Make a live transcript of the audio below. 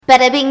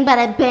Bada bing,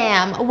 bada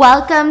bam.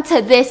 Welcome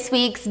to this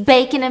week's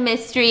Baking a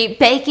Mystery,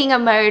 Baking a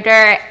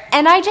Murder.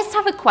 And I just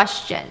have a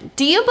question.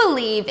 Do you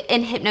believe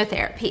in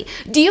hypnotherapy?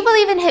 Do you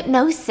believe in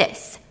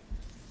hypnosis?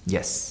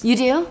 Yes. You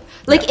do?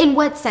 Like, in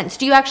what sense?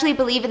 Do you actually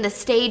believe in the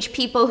stage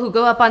people who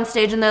go up on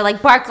stage and they're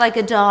like, bark like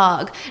a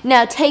dog.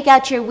 Now take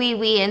out your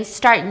wee-wee and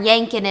start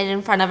yanking it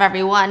in front of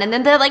everyone. And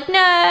then they're like,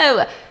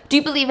 no. Do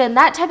you believe in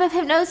that type of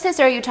hypnosis,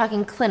 or are you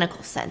talking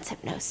clinical sense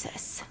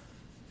hypnosis?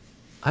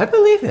 I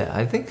believe it.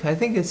 I think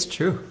it's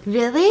true.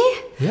 Really?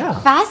 Yeah.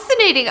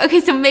 Fascinating.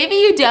 Okay, so maybe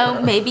you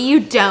don't, maybe you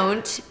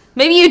don't.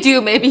 Maybe you do,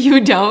 maybe you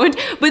don't.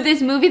 But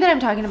this movie that I'm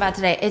talking about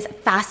today is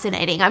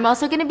fascinating. I'm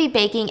also going to be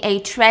baking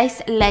a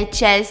tres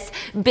leches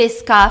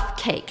Biscoff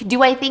cake.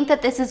 Do I think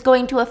that this is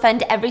going to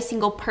offend every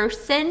single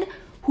person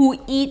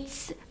who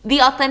eats the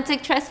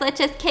authentic tres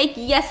leches cake?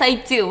 Yes, I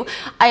do.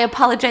 I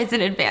apologize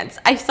in advance.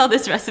 I saw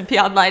this recipe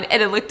online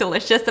and it looked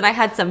delicious, and I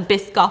had some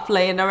Biscoff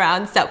laying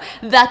around, so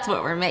that's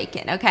what we're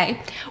making,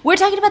 okay? We're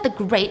talking about The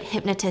Great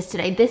Hypnotist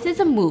today. This is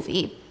a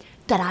movie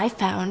that I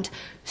found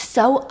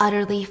so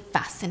utterly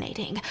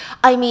fascinating.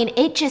 I mean,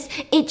 it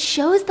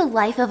shows the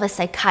life of a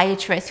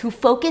psychiatrist who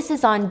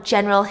focuses on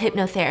general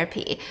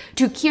hypnotherapy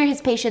to cure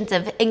his patients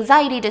of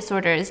anxiety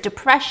disorders,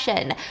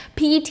 depression,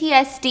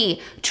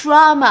 PTSD,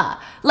 trauma,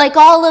 like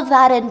all of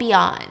that and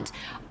beyond.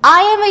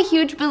 I am a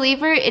huge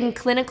believer in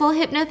clinical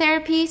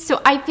hypnotherapy,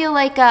 so I feel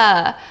like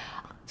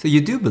So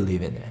you do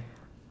believe in it?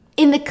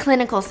 in the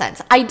clinical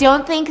sense. I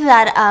don't think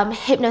that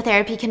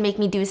hypnotherapy can make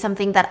me do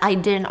something that I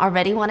didn't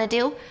already want to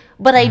do.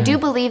 But I do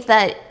believe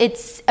that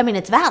it's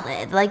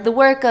valid. Like, the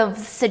work of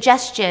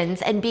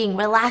suggestions and being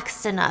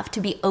relaxed enough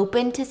to be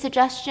open to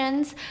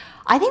suggestions,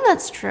 I think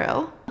that's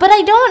true. But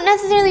I don't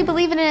necessarily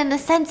believe in it in the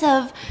sense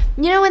of,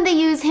 you know, when they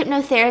use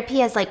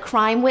hypnotherapy as like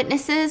crime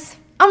witnesses?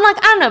 I'm like,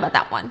 I don't know about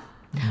that one.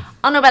 I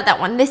don't know about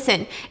that one.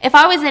 Listen, if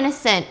I was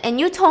innocent and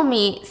you told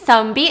me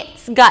some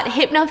beats got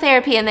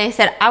hypnotherapy and they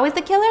said I was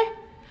the killer,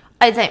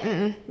 I'd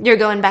say, you're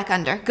going back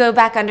under. Go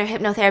back under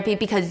hypnotherapy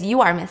because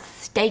you are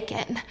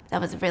mistaken. That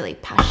was a really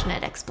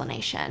passionate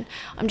explanation.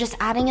 I'm just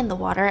adding in the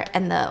water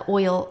and the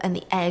oil and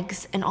the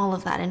eggs and all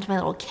of that into my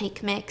little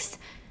cake mix.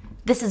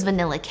 This is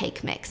vanilla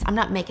cake mix. I'm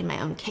not making my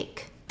own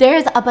cake.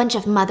 There's a bunch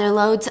of mother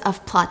loads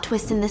of plot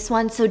twists in this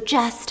one, so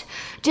just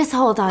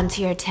hold on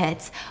to your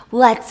tits.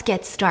 Let's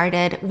get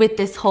started with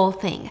this whole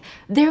thing.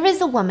 There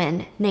is a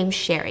woman named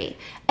Sherry,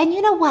 and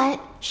you know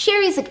what?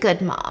 Sherry's a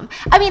good mom.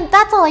 I mean,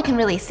 that's all I can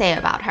really say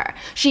about her.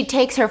 She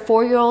takes her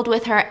 4-year-old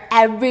with her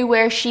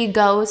everywhere she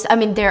goes. I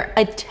mean, they're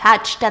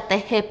attached at the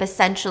hip,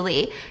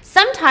 essentially.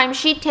 Sometimes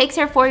she takes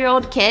her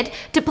 4-year-old kid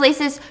to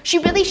places she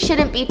really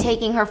shouldn't be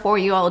taking her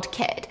 4-year-old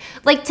kid.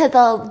 Like to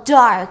the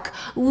dark,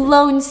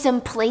 lonesome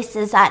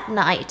places at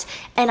night.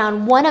 And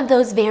on one of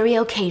those very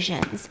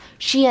occasions,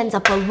 she ends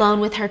up alone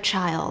with her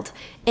child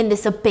in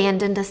this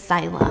abandoned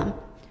asylum.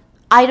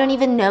 I don't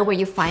even know where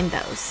you find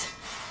those.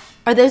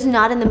 Are those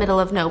not in the middle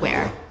of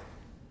nowhere?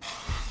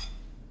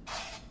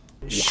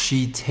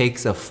 She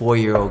takes a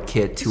 4-year-old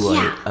kid to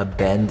an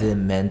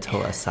abandoned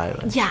mental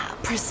asylum. Yeah,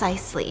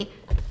 precisely.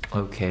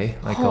 Okay,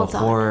 like Hold a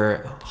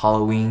horror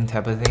Halloween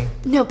type of thing?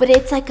 No, but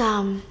it's like,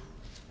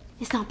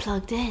 it's not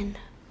plugged in.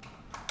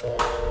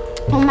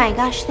 Oh my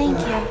gosh, thank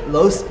you.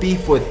 Low speed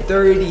for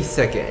 30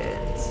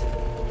 seconds.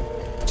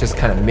 Just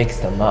kind of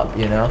mix them up,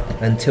 you know?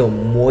 Until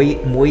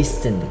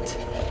moistened.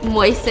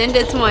 Moistened,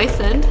 it's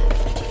moistened.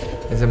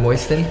 Is it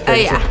moistened? Oh,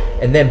 yeah.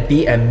 And then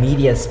be at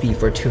medium speed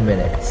for 2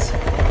 minutes.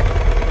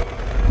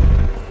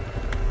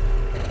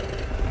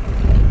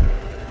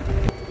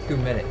 2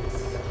 minutes.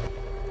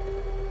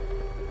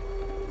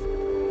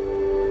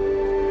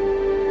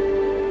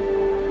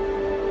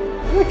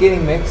 Is it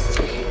getting mixed?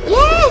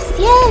 Yes.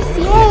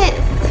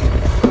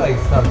 I feel like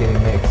it's not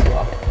getting mixed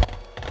well.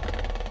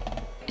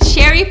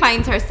 Sherry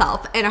finds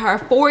herself and her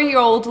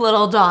 4-year-old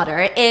little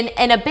daughter in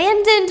an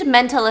abandoned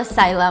mental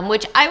asylum,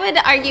 which I would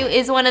argue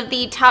is one of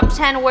the top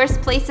 10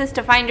 worst places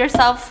to find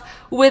yourself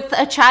with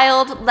a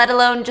child, let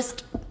alone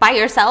just by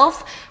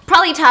yourself.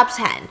 Probably top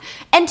 10.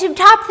 And to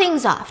top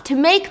things off, to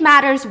make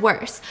matters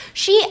worse,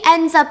 she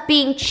ends up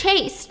being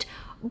chased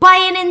by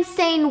an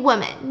insane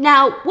woman.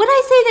 Now, would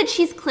I say that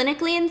she's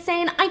clinically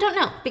insane? I don't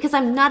know, because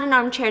I'm not an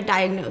armchair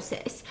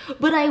diagnosis.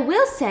 But I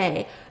will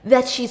say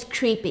that she's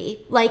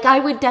creepy. Like, I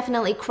would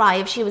definitely cry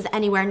if she was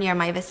anywhere near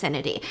my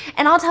vicinity.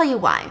 And I'll tell you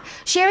why.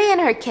 Sherry and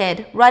her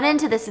kid run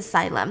into this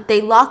asylum. They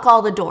lock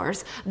all the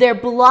doors. They're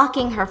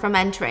blocking her from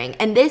entering.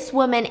 And this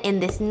woman in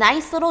this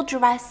nice little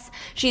dress,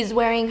 she's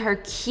wearing her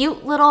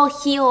cute little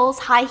heels,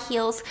 high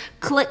heels,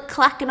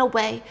 click-clacking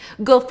away,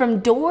 go from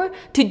door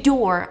to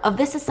door of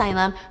this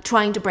asylum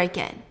trying to break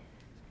in.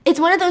 It's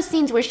one of those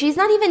scenes where she's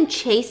not even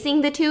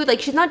chasing the two.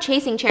 Like, she's not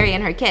chasing Sherry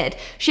and her kid.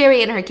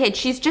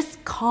 She's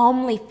just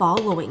calmly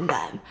following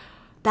them.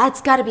 That's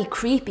gotta be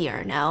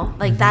creepier, no?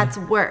 Like, that's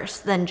worse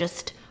than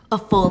just a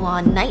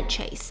full-on night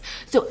chase.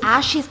 So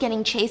as she's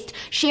getting chased,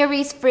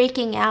 Sherry's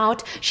freaking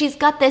out. She's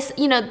got this,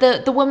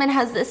 the woman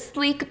has this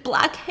sleek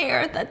black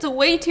hair that's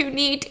way too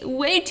neat,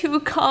 way too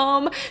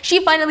calm.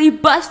 She finally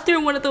busts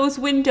through one of those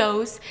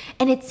windows,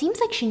 and it seems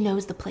like she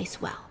knows the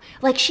place well.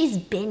 Like she's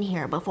been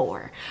here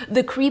before.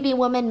 The creepy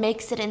woman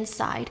makes it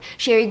inside.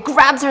 Sherry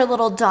grabs her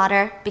little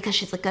daughter because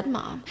she's a good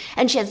mom,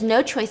 and she has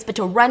no choice but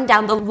to run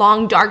down the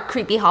long, dark,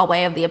 creepy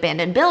hallway of the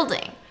abandoned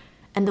building.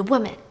 And the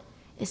woman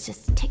is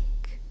just tick,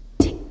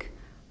 tick,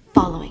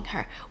 following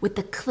her with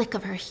the click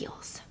of her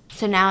heels.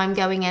 So now I'm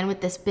going in with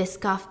this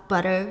Biscoff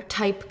butter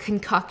type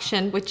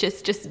concoction, which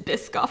is just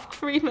Biscoff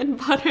cream and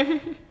butter.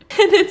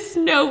 And it's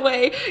no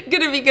way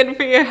gonna be good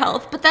for your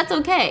health, but that's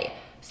okay.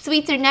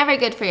 Sweets are never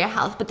good for your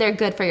health, but they're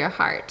good for your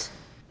heart.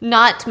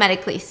 Not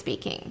medically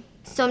speaking.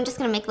 So I'm just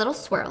gonna make little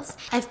swirls.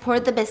 I've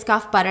poured the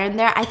Biscoff butter in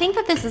there. I think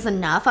that this is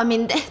enough. I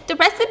mean, the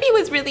recipe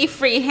was really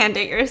freehand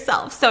it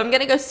yourself. So I'm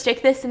gonna go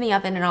stick this in the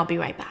oven and I'll be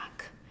right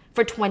back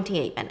for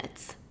 28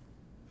 minutes.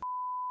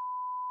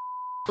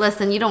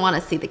 Listen, you don't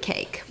wanna see the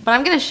cake, but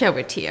I'm gonna show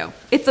it to you.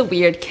 It's a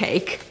weird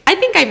cake. I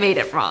think I made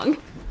it wrong.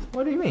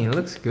 What do you mean? It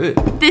looks good.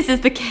 This is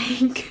the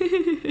cake.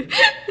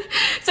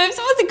 So I'm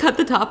supposed to cut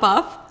the top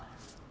off.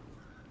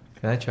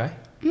 Can I try?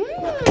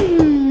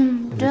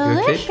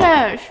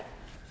 Delicious.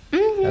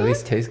 At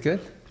least tastes good?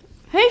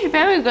 Tastes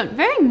very good,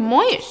 very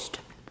moist.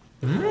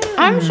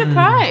 I'm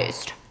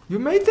surprised. You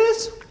made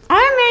this?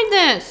 I made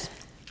this,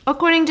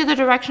 according to the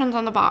directions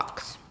on the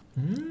box.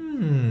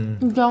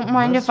 Don't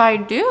mind if I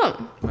do.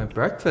 My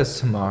breakfast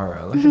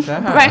tomorrow, look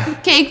at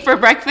that. Cake for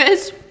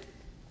breakfast.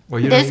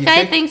 Well, This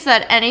guy thinks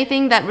that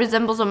anything that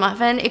resembles a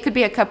muffin, it could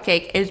be a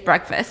cupcake, is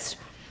breakfast.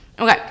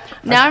 Okay,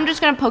 now I'm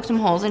just gonna poke some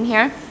holes in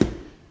here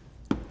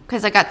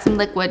because I got some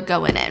liquid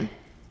going in.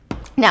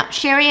 Now,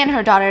 Sherry and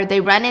her daughter, they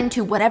run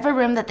into whatever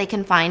room that they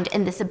can find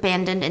in this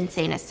abandoned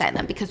insane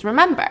asylum. Because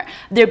remember,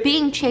 they're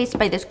being chased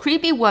by this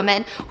creepy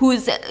woman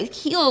whose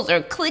heels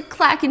are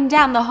click-clacking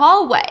down the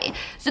hallway.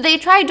 So they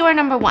try door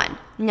number 1,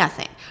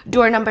 nothing.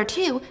 Door number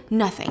 2,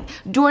 nothing.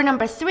 Door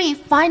number 3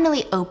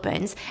 finally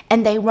opens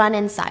and they run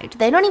inside.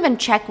 They don't even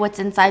check what's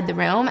inside the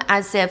room,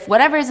 as if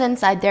whatever's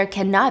inside there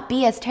cannot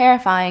be as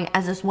terrifying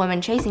as this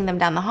woman chasing them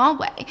down the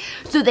hallway.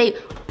 So they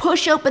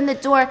push open the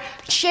door.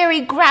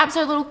 Sherry grabs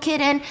her little kid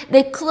in.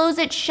 They close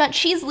it shut.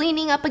 She's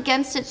leaning up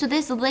against it so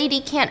this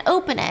lady can't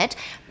open it.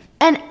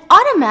 And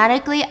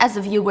automatically, as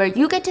a viewer,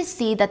 you get to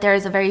see that there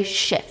is a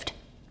shift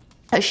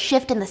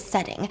in the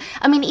setting.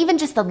 I mean, even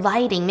just the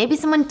lighting. Maybe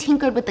someone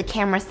tinkered with the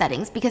camera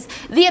settings because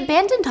the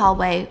abandoned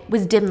hallway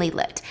was dimly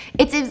lit.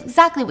 It's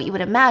exactly what you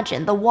would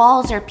imagine. The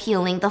walls are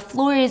peeling, the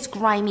floor is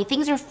grimy,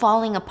 things are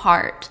falling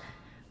apart.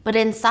 But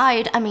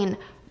inside, I mean,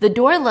 the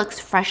door looks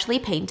freshly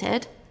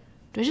painted.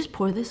 Do I just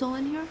pour this all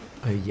in here?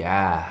 Oh,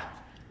 yeah.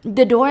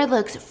 The door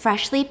looks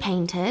freshly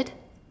painted.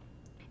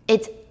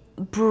 It's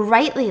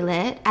brightly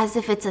lit as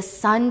if it's a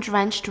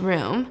sun-drenched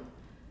room.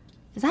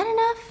 Is that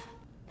enough?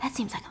 That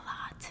seems like a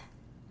lot.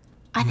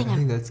 I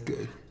think that's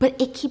good. But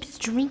it keeps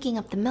drinking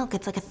up the milk.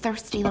 It's like a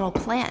thirsty little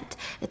plant.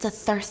 It's a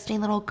thirsty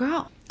little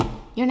girl.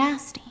 You're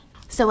nasty.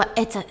 So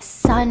it's a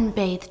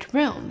sun-bathed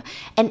room,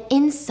 and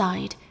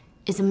inside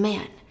is a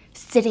man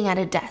sitting at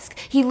a desk.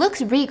 He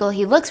looks regal.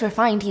 He looks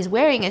refined. He's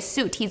wearing a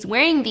suit. He's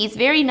wearing these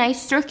very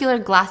nice circular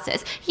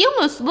glasses. He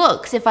almost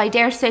looks, if I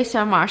dare say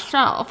so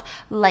myself,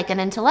 like an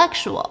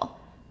intellectual.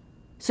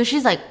 So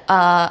she's like,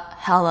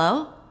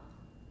 hello?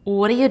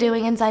 What are you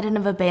doing inside an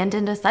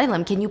abandoned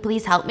asylum? Can you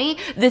please help me?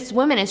 This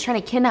woman is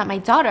trying to kidnap my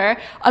daughter.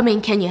 I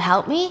mean, can you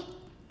help me?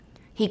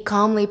 He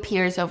calmly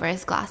peers over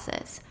his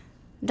glasses.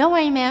 Don't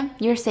worry, ma'am.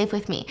 You're safe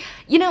with me.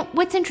 You know,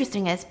 what's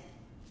interesting is,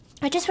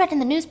 I just read in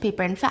the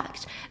newspaper, in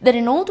fact, that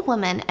an old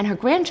woman and her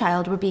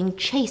grandchild were being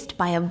chased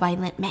by a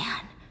violent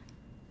man.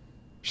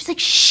 She's like,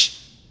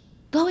 shh,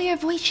 lower your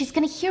voice. She's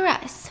gonna hear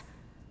us.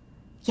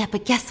 Yeah,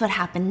 but guess what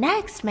happened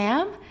next,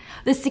 ma'am?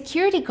 The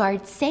security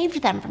guard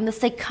saved them from the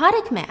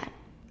psychotic man.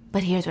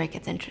 But here's where it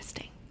gets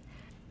interesting.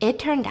 It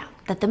turned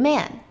out that the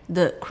man,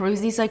 the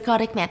crazy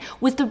psychotic man,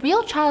 was the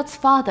real child's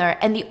father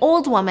and the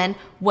old woman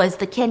was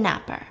the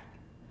kidnapper.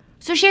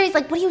 So Sherry's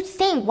like, what are you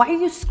saying? Why are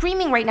you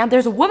screaming right now?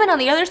 There's a woman on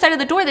the other side of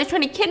the door that's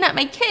trying to kidnap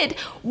my kid.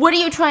 What are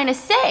you trying to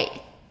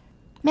say?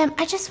 Ma'am,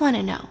 I just want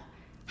to know,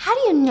 how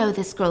do you know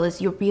this girl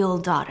is your real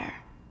daughter?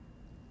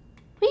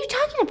 What are you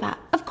talking about?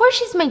 Of course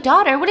she's my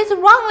daughter. What is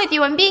wrong with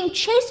you? I'm being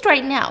chased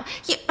right now.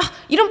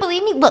 You don't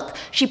believe me? Look,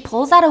 she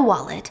pulls out a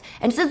wallet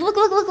and says, look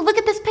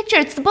at this picture.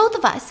 It's the both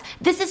of us.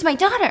 This is my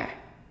daughter.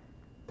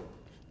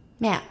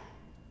 Ma'am,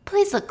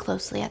 please look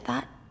closely at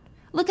that.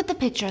 Look at the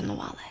picture in the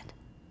wallet.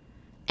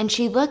 And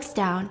she looks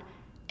down,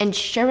 and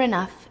sure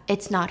enough,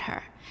 it's not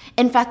her.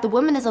 In fact, the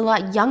woman is a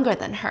lot younger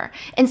than her.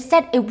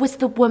 Instead, it was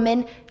the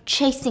woman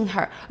chasing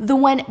her, the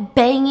one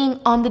banging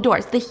on the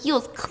doors, the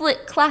heels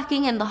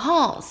click-clacking in the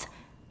halls.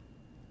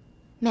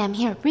 Ma'am,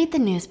 here, read the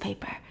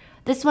newspaper.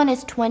 This one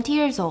is 20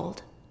 years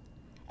old.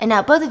 And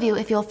now, both of you,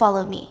 if you'll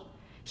follow me.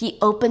 He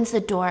opens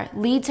the door,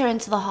 leads her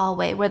into the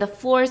hallway where the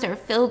floors are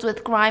filled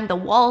with grime, the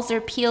walls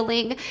are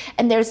peeling,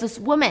 and there's this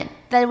woman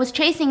that was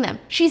chasing them.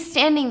 She's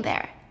standing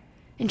there.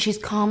 and she's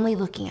calmly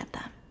looking at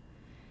them.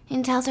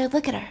 And tells her,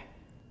 look at her.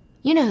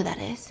 You know who that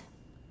is.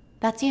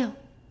 That's you.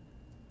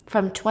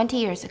 From 20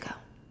 years ago.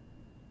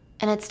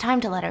 And it's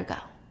time to let her go.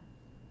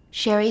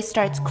 Sherry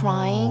starts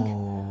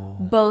crying.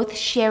 Both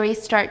Sherry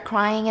start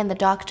crying, and the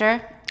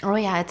doctor, oh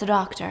yeah, it's a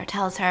doctor,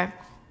 tells her,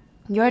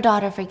 your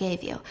daughter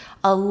forgave you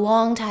a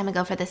long time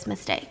ago for this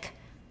mistake.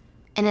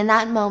 And in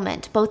that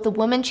moment, both the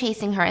woman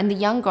chasing her and the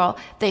young girl,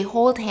 they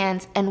hold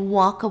hands and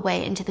walk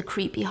away into the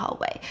creepy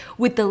hallway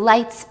with the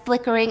lights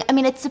flickering. I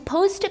mean, it's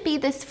supposed to be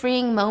this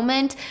freeing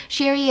moment.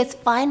 Sherry is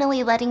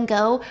finally letting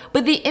go,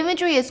 but the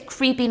imagery is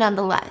creepy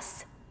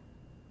nonetheless.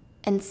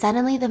 And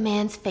suddenly the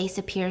man's face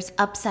appears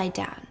upside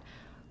down.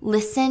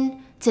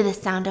 Listen to the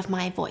sound of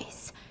my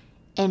voice.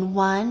 In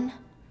 1,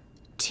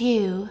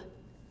 2,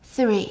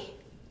 3.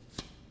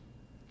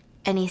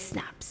 And he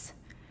snaps.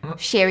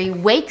 Sherry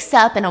wakes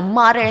up in a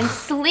modern,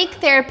 sleek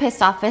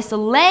therapist's office,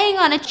 laying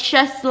on a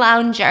chest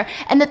lounger,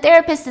 and the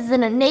therapist is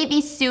in a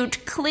navy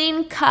suit,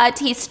 clean cut.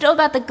 He's still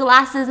got the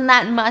glasses and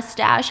that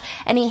mustache,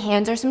 and he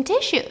hands her some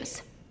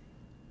tissues.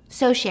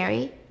 So,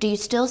 Sherry, do you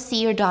still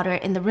see your daughter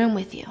in the room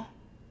with you?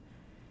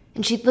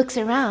 And she looks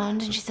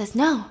around and she says,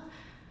 no,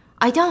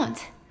 I don't.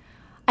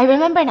 I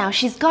remember now,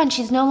 she's gone,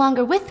 she's no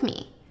longer with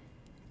me.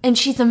 And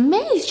she's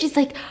amazed. She's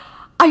like,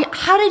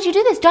 how did you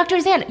do this? Dr.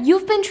 Zan,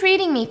 you've been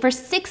treating me for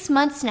 6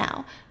 months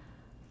now.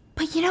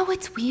 But you know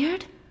what's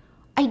weird?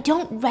 I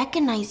don't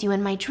recognize you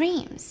in my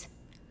dreams.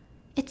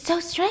 It's so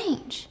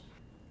strange.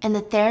 And the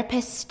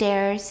therapist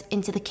stares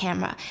into the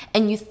camera,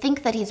 and you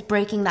think that he's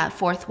breaking that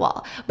fourth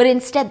wall. But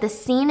instead, the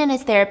scene in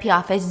his therapy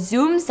office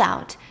zooms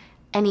out,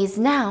 and he's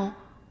now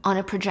on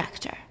a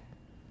projector.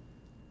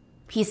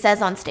 He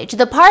says on stage,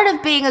 the part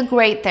of being a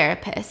great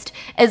therapist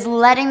is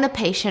letting the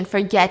patient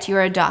forget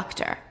you're a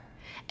doctor.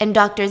 And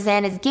Dr.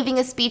 Zan is giving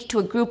a speech to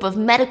a group of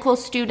medical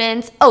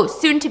students,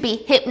 soon to be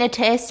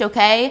hypnotists,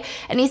 okay?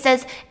 And he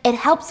says it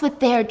helps with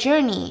their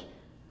journey.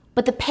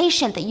 But the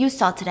patient that you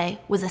saw today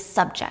was a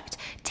subject,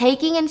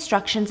 taking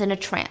instructions in a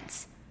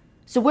trance.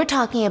 So we're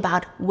talking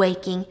about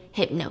waking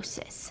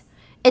hypnosis.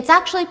 It's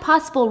actually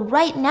possible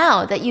right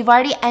now that you've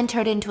already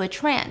entered into a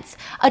trance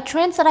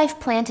that I've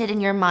planted in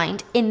your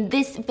mind in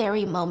this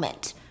very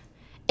moment.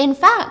 In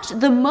fact,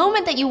 the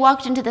moment that you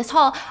walked into this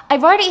hall,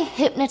 I've already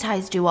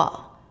hypnotized you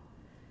all.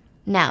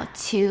 Now,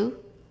 2,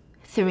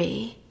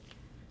 3,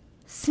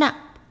 snap.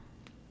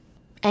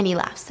 And he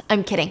laughs.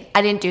 I'm kidding.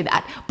 I didn't do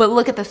that. But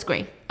look at the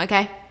screen,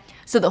 okay?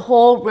 So the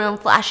whole room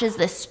flashes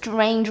this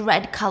strange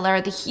red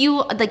color. The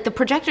hue, like the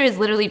projector is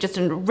literally just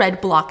a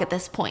red block at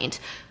this point.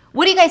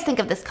 What do you guys think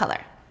of this color?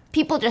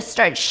 People just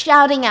start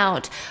shouting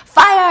out,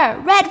 fire,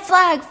 red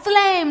flag,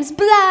 flames,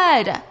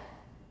 blood.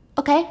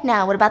 Okay,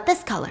 now what about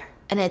this color?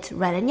 And it's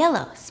red and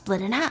yellow,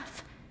 split in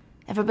half.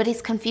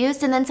 Everybody's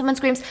confused, and then someone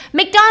screams,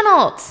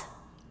 McDonald's!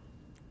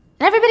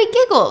 And everybody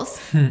giggles.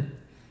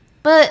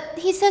 But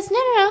he says,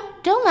 no,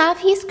 don't laugh,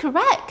 he's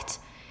correct.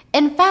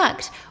 In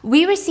fact,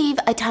 we receive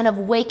a ton of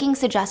waking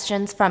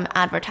suggestions from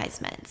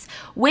advertisements.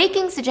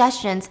 Waking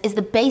suggestions is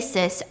the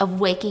basis of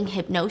waking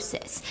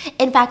hypnosis.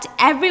 In fact,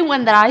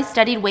 everyone that I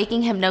studied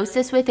waking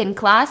hypnosis with in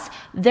class,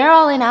 they're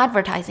all in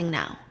advertising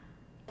now.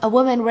 A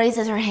woman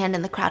raises her hand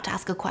in the crowd to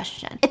ask a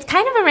question. It's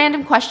kind of a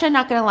random question,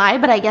 not gonna lie,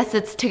 but I guess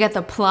it's to get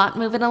the plot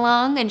moving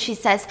along. And she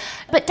says,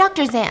 but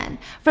Dr. Zan,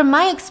 from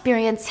my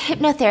experience,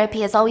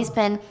 hypnotherapy has always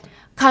been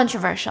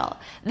controversial.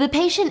 The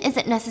patient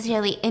isn't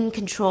necessarily in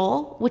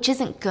control, which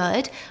isn't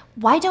good.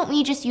 Why don't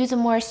we just use a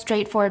more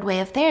straightforward way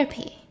of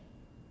therapy?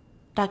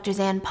 Dr.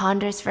 Zan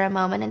ponders for a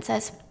moment and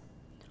says,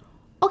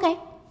 okay.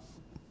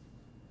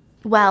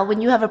 Well,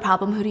 when you have a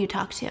problem, who do you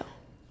talk to?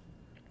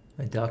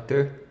 My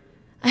doctor?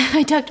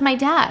 I talk to my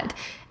dad,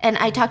 and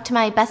I talk to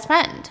my best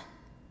friend.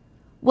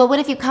 Well, what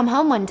if you come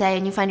home one day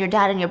and you find your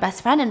dad and your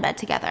best friend in bed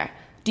together?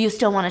 Do you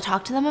still want to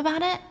talk to them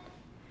about it?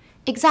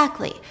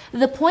 Exactly.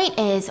 The point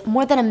is,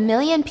 more than 1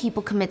 million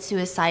people commit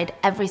suicide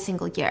every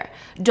single year.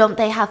 Don't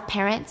they have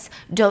parents?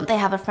 Don't they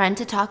have a friend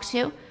to talk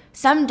to?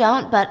 Some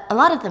don't, but a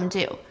lot of them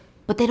do.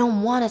 But they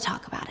don't want to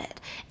talk about it.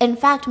 In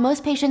fact,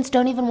 most patients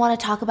don't even want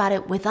to talk about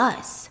it with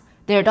us.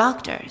 They're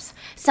doctors.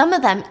 Some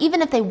of them,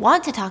 even if they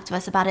want to talk to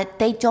us about it,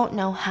 they don't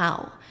know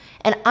how.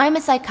 And I'm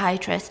a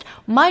psychiatrist.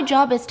 My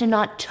job is to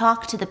not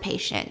talk to the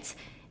patients.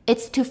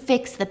 It's to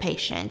fix the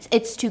patients.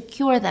 It's to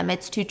cure them.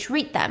 It's to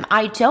treat them.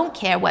 I don't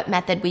care what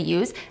method we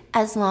use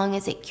as long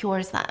as it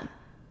cures them.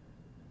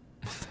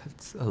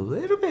 That's a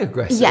little bit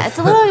aggressive. Yeah, it's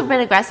a little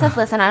bit aggressive.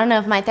 Listen, I don't know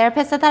if my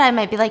therapist said that. I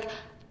might be like,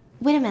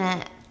 wait a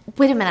minute.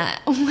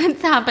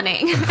 What's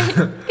happening?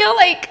 I feel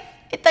like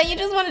I thought you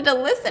just wanted to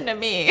listen to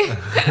me.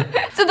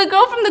 So the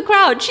girl from the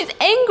crowd, she's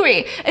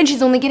angry, and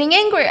she's only getting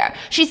angrier.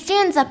 She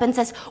stands up and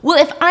says, well,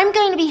 if I'm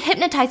going to be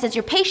hypnotized as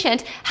your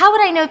patient, how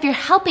would I know if you're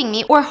helping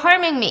me or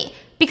harming me?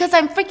 Because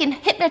I'm freaking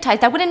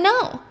hypnotized, I wouldn't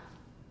know.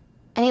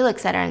 And he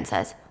looks at her and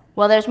says,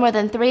 well, there's more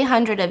than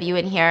 300 of you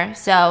in here,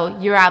 so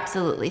you're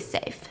absolutely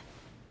safe.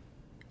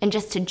 And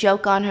just to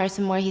joke on her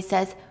some more, he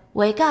says,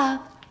 wake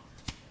up,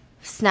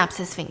 snaps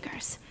his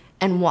fingers.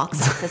 and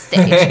walks off the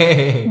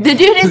stage. The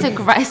dude is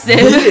aggressive.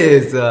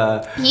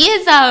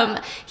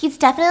 He's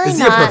definitely Is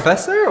he a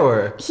professor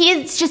or?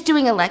 He's just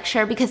doing a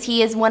lecture because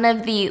he is one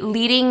of the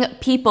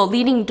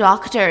leading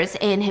doctors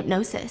in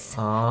hypnosis,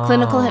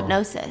 clinical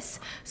hypnosis.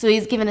 So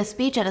he's given a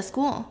speech at a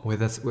school.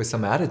 With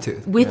some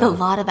attitude. With a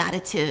lot of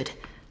attitude.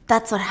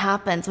 That's what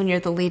happens when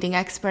you're the leading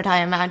expert,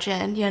 I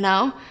imagine, you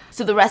know?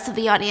 So the rest of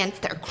the audience,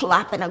 they're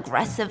clapping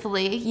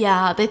aggressively.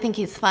 Yeah, they think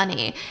he's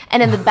funny.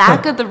 And in the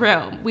back of the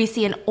room, we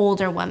see an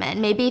older woman,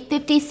 maybe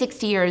 50,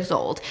 60 years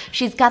old.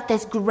 She's got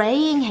this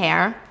graying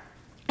hair,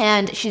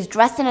 and she's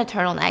dressed in a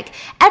turtleneck.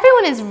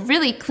 Everyone is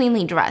really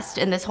cleanly dressed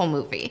in this whole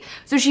movie.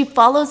 So she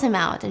follows him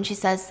out, and she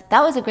says,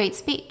 that was a great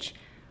speech.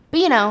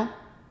 But you know,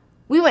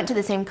 we went to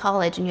the same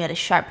college, and you had a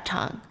sharp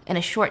tongue and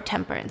a short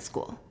temper in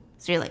school.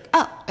 So you're like,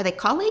 oh, are they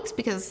colleagues?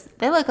 Because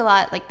they look a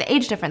lot, like the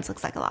age difference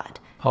looks like a lot.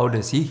 How old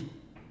is he?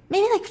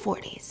 Maybe like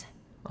 40s.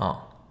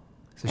 Oh,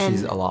 so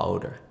she's a lot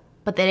older.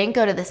 But they didn't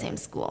go to the same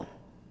school.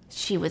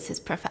 She was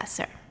his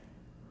professor.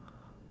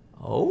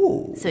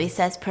 Oh. So he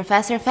says,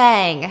 Professor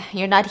Fang,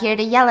 you're not here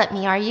to yell at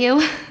me, are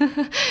you?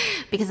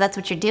 Because that's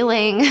what you're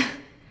doing.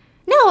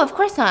 No, of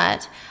course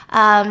not.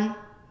 I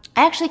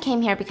actually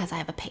came here because I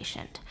have a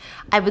patient.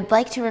 I would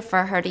like to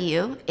refer her to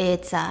you.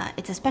 It's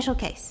a special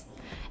case.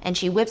 And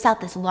she whips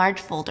out this large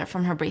folder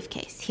from her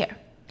briefcase. Here.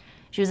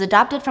 She was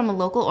adopted from a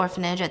local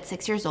orphanage at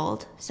 6 years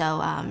old,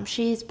 so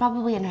she's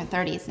probably in her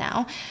 30s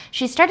now.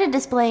 She started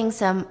displaying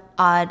some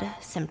odd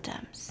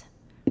symptoms.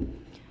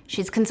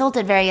 She's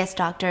consulted various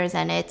doctors,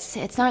 and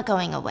it's not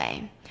going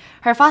away.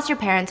 Her foster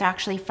parents are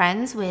actually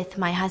friends with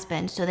my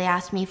husband, so they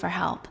asked me for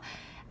help.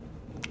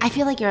 I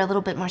feel like you're a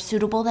little bit more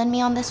suitable than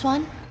me on this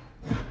one.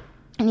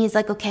 And he's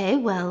like, okay,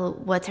 well,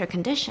 what's her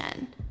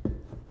condition?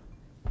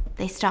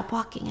 They stop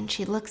walking, and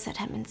she looks at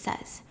him and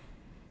says,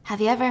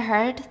 have you ever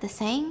heard the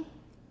saying,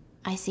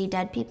 I see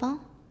dead people?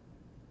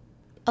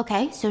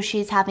 Okay, so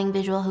she's having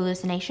visual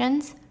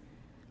hallucinations?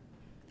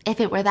 If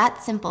it were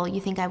that simple,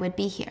 you think I would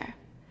be here.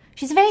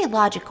 She's a very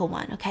logical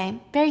one, okay?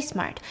 Very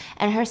smart.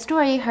 And her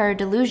story, her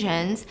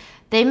delusions,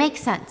 they make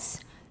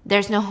sense.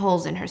 There's no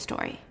holes in her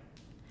story.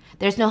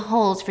 There's no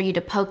holes for you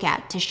to poke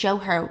at to show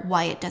her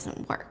why it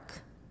doesn't work.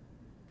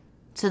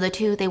 So the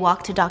two, they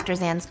walk to Dr.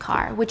 Zan's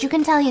car, which you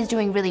can tell he's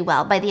doing really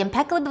well by the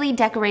impeccably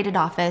decorated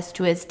office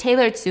to his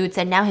tailored suits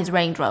and now his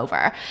Range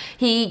Rover.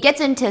 He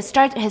gets in to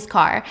start his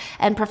car,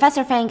 and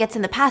Professor Fang gets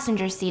in the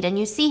passenger seat, and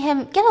you see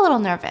him get a little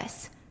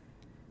nervous.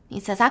 He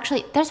says,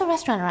 actually, there's a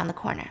restaurant around the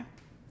corner.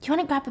 Do you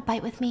want to grab a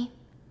bite with me?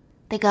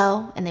 They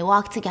go, and they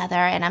walk together,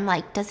 and I'm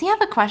like, does he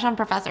have a crush on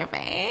Professor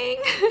Fang?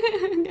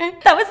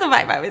 That was the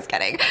vibe I was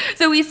getting.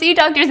 So we see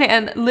Dr.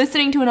 Zan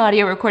listening to an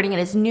audio recording of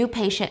his new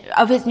patient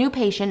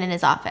in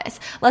his office.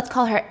 Let's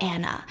call her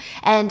Anna.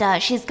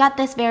 And she's got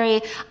this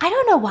I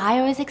don't know why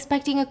I was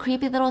expecting a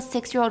creepy little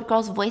 6-year-old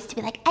girl's voice to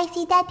be like, I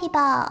see dead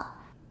people.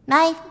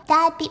 My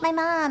dad beat my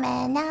mom,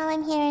 and now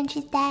I'm here, and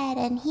she's dead,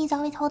 and he's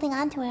always holding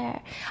on to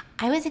her.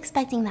 I was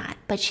expecting that,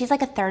 but she's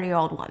like a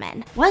 30-year-old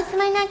woman. What's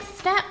my next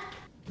step?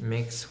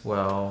 Mix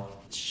well,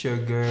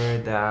 sugar,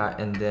 that,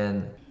 and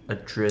then a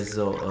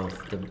drizzle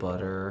of the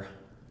butter.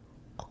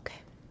 Okay.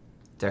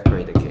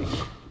 Decorate the cake.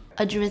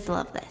 A drizzle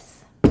of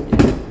this. Yeah,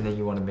 and then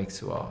you want to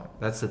mix well.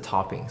 That's the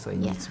topping, so it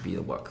needs to be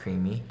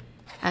creamy.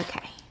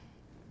 Okay.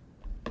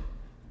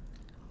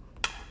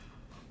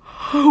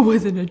 Oh,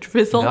 was it a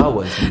drizzle? That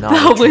was not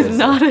That a drizzle. was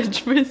not a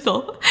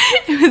drizzle.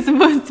 It was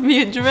supposed to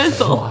be a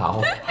drizzle.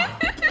 Wow.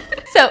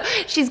 So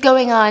she's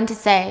going on to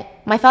say,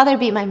 my father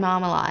beat my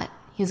mom a lot.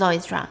 He was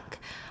always drunk.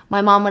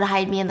 My mom would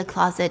hide me in the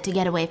closet to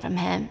get away from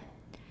him.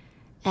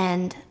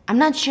 And I'm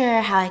not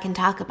sure how I can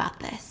talk about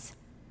this.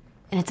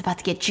 And it's about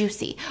to get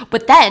juicy.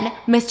 But then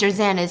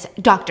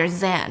Dr.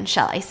 Zan,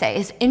 shall I say,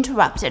 is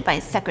interrupted by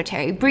his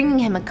secretary bringing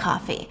him a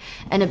coffee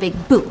and a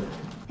big boom.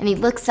 And he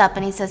looks up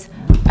and he says,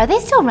 are they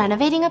still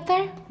renovating up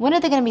there? When are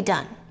they going to be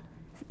done?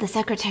 The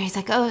secretary's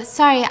like, oh,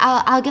 sorry,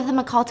 I'll give them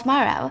a call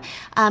tomorrow.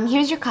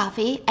 Here's your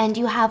coffee, and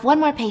you have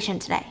one more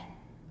patient today.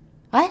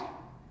 What?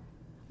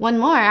 One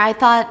more? I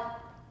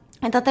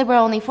thought there were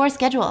only 4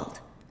 scheduled.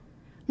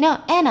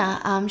 No,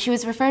 Anna, she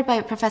was referred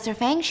by Professor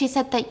Fang. She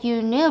said that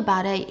you knew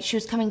about it. She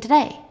was coming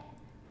today.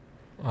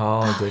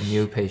 Oh, the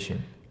new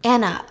patient.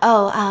 Anna,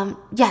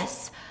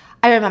 yes,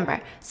 I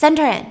remember. Send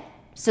her in.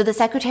 So the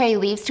secretary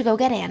leaves to go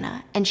get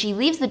Anna, and she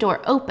leaves the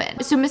door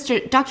open so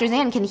Dr.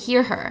 Zan can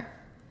hear her.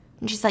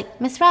 And she's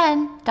like, Miss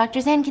Ren, Dr.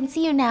 Zan can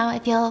see you now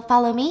if you'll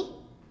follow me.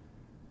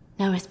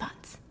 No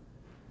response.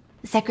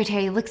 The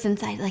secretary looks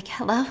inside like,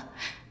 hello,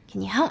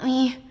 can you help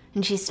me?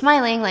 And she's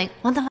smiling like,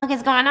 what the fuck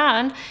is going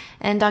on?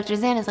 And Dr.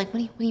 Zan is like, what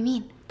do you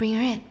mean? Bring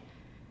her in.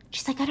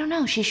 She's like, I don't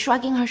know. She's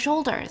shrugging her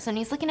shoulders. And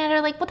he's looking at her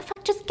like, what the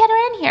fuck? Just get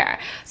her in here.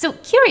 So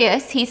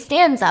curious, he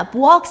stands up,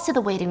 walks to the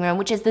waiting room,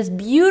 which is this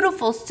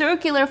beautiful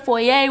circular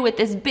foyer with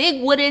this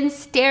big wooden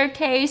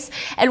staircase.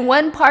 And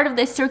one part of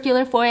this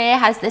circular foyer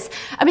has this,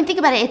 think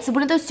about it. It's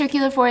one of those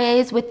circular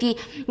foyers with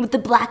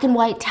the black and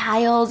white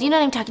tiles. You know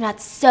what I'm talking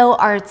about? So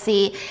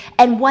artsy.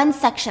 And one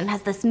section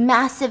has this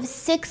massive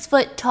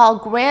 6-foot tall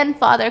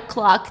grandfather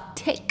clock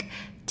tick,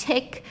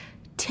 tick,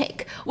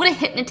 tick. What a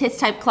hypnotist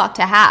type clock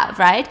to have,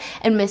 right?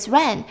 And Miss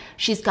Wren,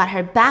 she's got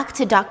her back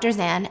to Dr.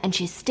 Zan and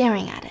she's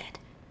staring at it.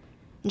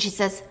 And she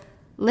says,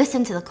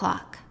 listen to the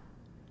clock.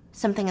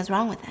 Something is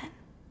wrong with it.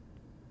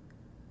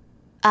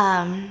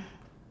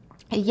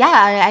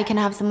 Yeah, I can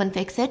have someone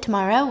fix it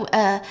tomorrow,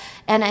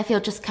 and if you'll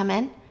just come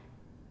in.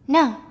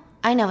 No,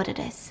 I know what it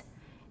is.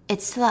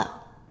 It's slow.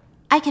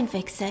 I can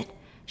fix it.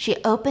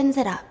 She opens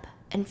it up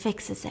and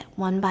fixes it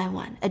one by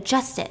one,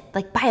 adjusts it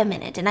like by a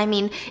minute. And I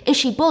mean, is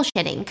she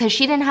bullshitting? Because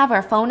she didn't have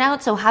her phone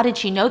out, so how did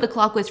she know the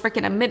clock was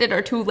freaking a minute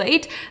or two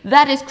late?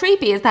 That is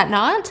creepy, is that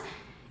not?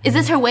 Is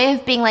this her way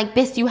of being like,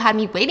 Biss, you had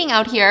me waiting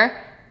out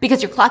here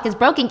because your clock is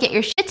broken, get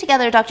your shit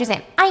together, Dr.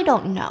 Zan? I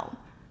don't know,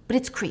 but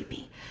it's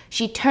creepy.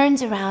 She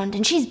turns around,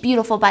 and she's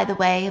beautiful, by the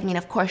way. I mean,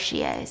 of course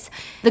she is.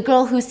 The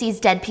girl who sees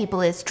dead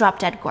people is drop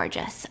dead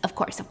gorgeous. Of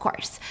course, of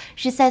course.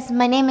 She says,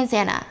 my name is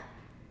Anna.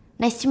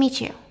 Nice to meet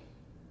you.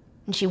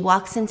 And she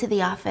walks into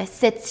the office,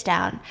 sits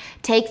down,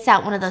 takes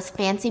out one of those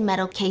fancy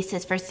metal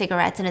cases for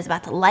cigarettes and is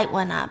about to light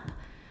one up.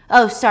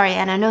 Oh, sorry,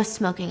 Anna, no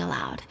smoking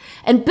allowed.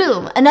 And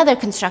boom, another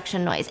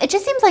construction noise. It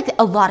just seems like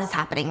a lot is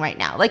happening right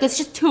now. Like, it's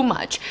just too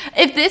much.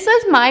 If this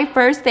was my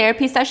first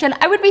therapy session,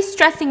 I would be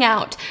stressing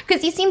out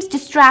because he seems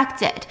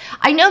distracted.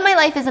 I know my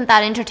life isn't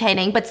that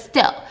entertaining, but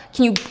still,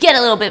 can you get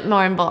a little bit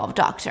more involved,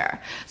 doctor?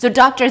 So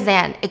Dr.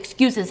 Zan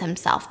excuses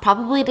himself,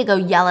 probably to go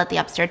yell at the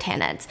upstairs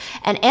tenants,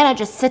 and Anna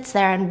just sits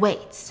there and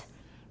waits.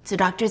 So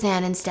Dr.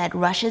 Zan instead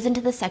rushes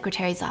into the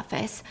secretary's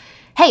office.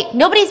 Hey,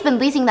 nobody's been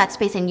leasing that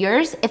space in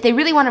years. If they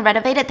really want to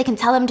renovate it, they can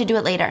tell him to do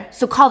it later.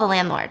 So call the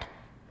landlord.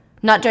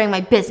 Not during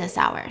my business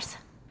hours.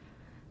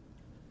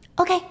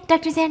 Okay,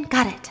 Dr. Zan,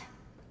 got it.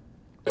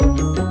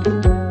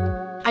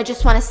 I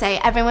just want to say,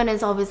 everyone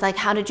is always like,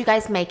 how did you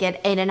guys make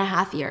it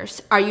 8.5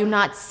 years? Are you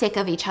not sick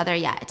of each other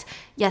yet?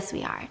 Yes,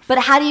 we are. But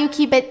how do you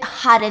keep it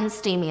hot and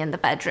steamy in the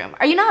bedroom?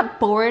 Are you not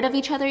bored of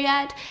each other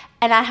yet?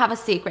 And I have a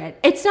secret.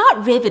 It's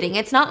not riveting.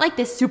 It's not like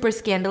this super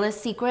scandalous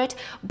secret,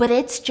 but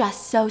it's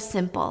just so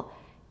simple.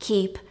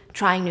 Keep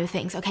trying new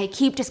things, okay?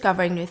 Keep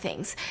discovering new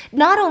things.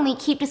 Not only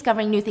keep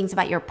discovering new things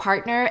about your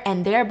partner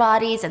and their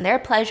bodies and their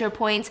pleasure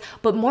points,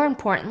 but more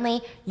importantly,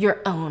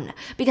 your own.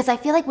 Because I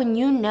feel like when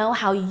you know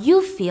how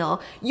you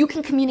feel, you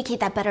can communicate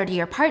that better to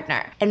your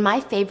partner. And my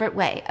favorite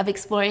way of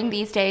exploring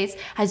these days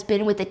has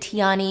been with the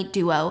Tiani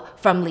duo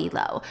from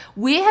Lilo.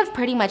 We have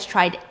pretty much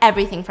tried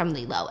everything from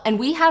Lilo, and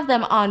we have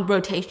them on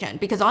rotation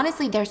because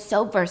honestly, they're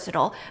so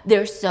versatile,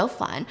 they're so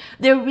fun,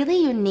 they're really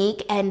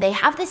unique, and they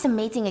have this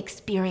amazing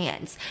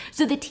experience.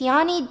 So the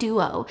Tiani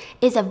duo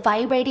is a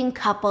vibrating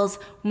couples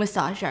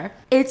massager.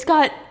 It's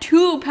got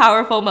 2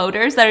 powerful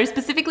motors that are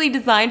specifically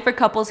designed for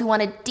couples who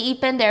want to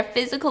deepen their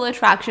physical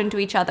attraction to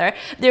each other,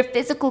 their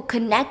physical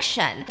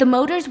connection. The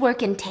motors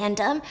work in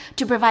tandem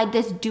to provide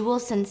this dual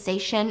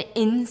sensation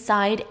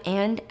inside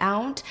and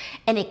out,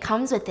 and it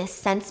comes with this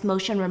Sense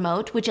Motion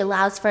remote, which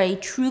allows for a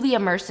truly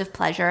immersive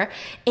pleasure.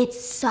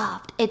 It's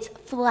soft, it's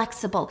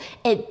flexible,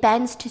 it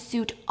bends to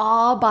suit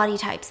all body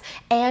types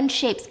and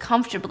shapes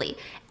comfortably,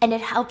 and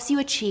it helps you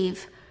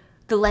achieve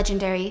the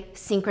legendary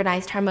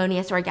synchronized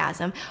harmonious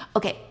orgasm.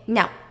 Okay,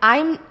 now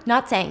I'm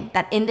not saying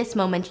that in this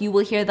moment you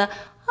will hear the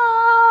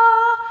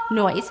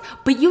noise,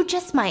 but you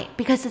just might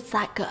because it's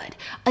that good.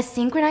 A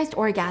synchronized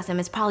orgasm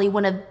is probably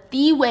one of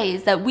the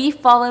ways that we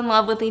fall in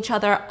love with each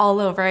other all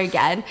over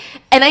again.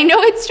 And I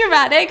know it's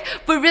dramatic,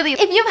 but really,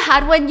 if you've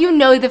had one, you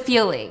know the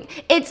feeling.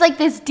 It's like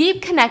this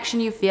deep connection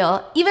you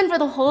feel, even for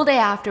the whole day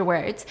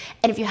afterwards.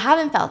 And if you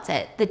haven't felt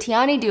it, the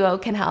Tiani duo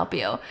can help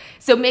you.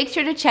 So make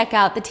sure to check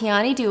out the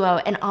Tiani duo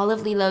and all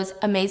of Lilo's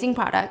amazing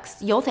products.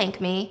 You'll thank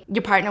me.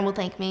 Your partner will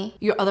thank me.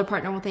 Your other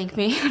partner will thank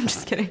me. I'm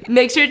just kidding.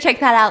 Make sure to check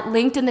that out,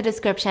 linked in the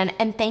description.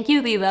 And thank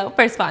you, Lilo,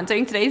 for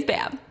sponsoring today's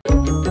BAM.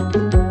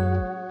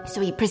 So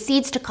he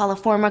proceeds to call a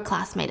former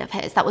classmate of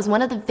his that was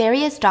one of the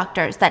various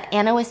doctors that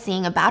Anna was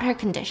seeing about her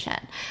condition.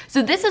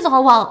 So this is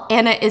all while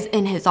Anna is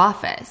in his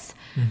office.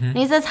 And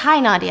he says, "Hi,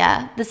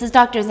 Nadia. This is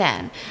Dr.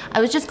 Zan.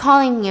 I was just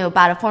calling you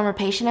about a former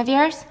patient of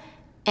yours,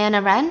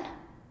 Anna Wren."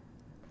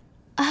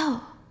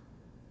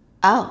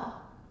 Oh,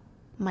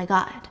 my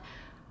God.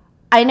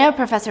 I know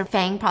Professor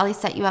Fang probably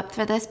set you up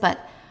for this,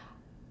 but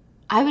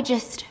I would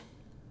just...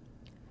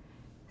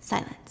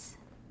 Silence.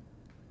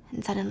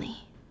 And suddenly,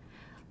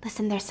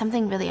 listen, there's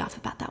something really off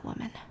about that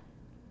woman.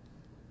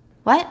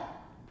 What?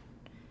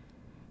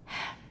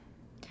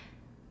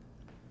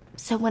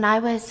 So when I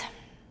was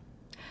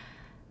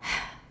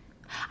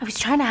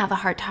trying to have a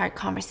heart-to-heart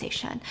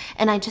conversation,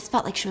 and I just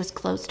felt like she was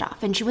closed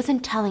off, and she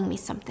wasn't telling me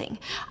something.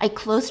 I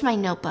closed my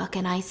notebook,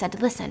 and I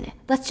said, "Listen,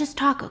 let's just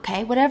talk,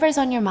 okay? Whatever's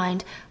on your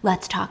mind,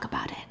 let's talk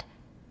about it."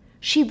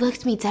 She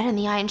looked me dead in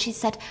the eye, and she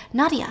said,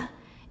 "Nadia,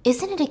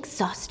 isn't it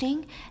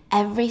exhausting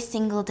every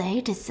single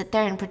day to sit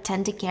there and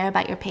pretend to care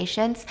about your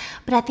patients,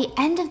 but at the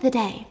end of the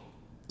day,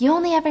 you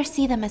only ever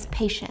see them as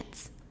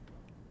patients?"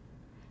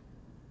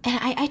 And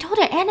I told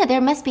her, "Anna, there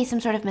must be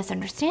some sort of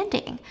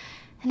misunderstanding."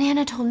 And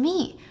Anna told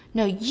me,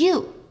 "No,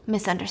 you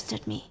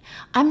misunderstood me.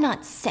 I'm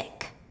not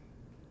sick."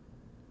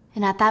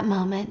 And at that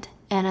moment,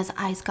 Anna's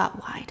eyes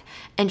got wide,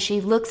 and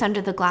she looks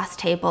under the glass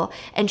table,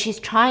 and she's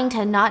trying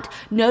to not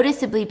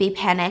noticeably be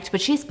panicked,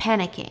 but she's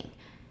panicking.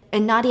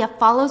 And Nadia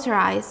follows her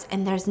eyes,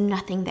 and there's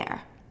nothing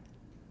there.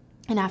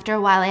 And after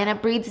a while, Anna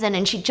breathes in,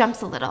 and she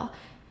jumps a little.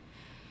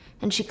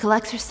 And she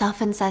collects herself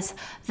and says,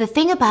 the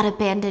thing about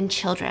abandoned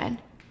children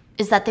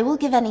is that they will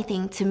give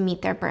anything to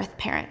meet their birth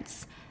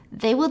parents.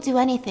 They will do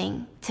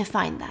anything to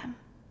find them.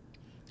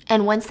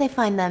 And once they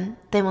find them,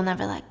 they will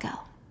never let go.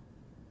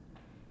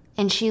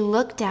 And she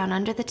looked down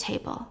under the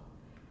table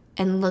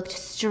and looked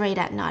straight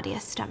at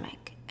Nadia's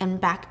stomach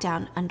and back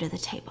down under the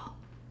table.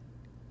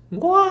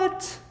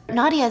 What?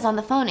 Nadia is on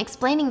the phone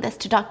explaining this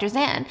to Dr.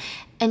 Zan,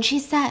 and she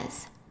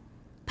says,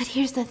 but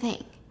here's the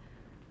thing.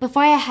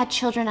 Before I had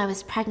children, I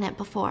was pregnant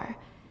before,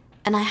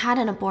 and I had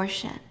an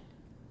abortion.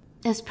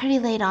 It was pretty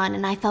late on,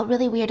 and I felt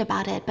really weird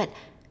about it, but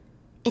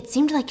it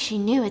seemed like she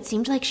knew. It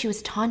seemed like she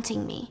was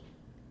taunting me,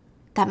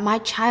 that my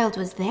child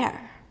was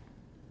there.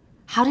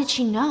 How did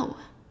she know?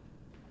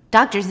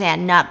 Dr.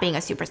 Zan, not being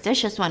a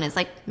superstitious one, is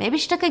like, maybe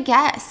she took a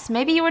guess.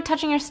 Maybe you were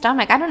touching your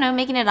stomach. I don't know,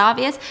 making it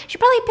obvious. She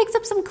probably picks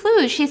up some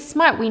clues. She's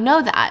smart. We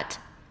know that.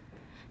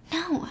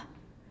 No,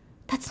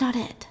 that's not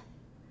it.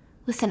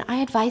 Listen, I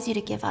advise you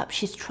to give up.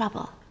 She's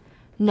trouble.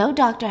 No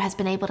doctor has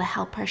been able to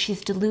help her.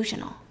 She's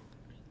delusional.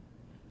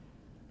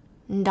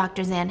 And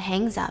Dr. Zan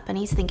hangs up, and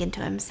he's thinking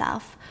to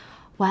himself,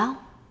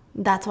 well,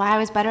 that's why I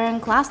was better in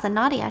class than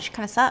Nadia. She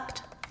kind of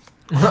sucked.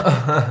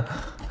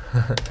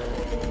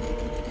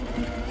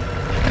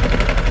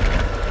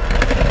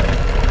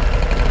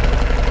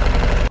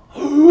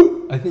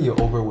 I think you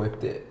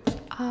overwhipped it.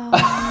 Oh,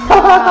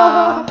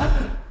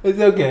 no. It's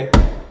okay.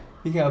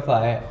 You can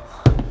apply it.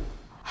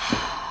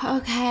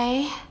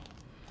 Okay.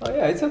 Oh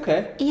yeah, it's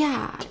okay.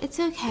 Yeah, it's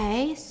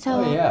okay.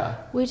 So Oh yeah.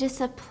 we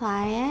just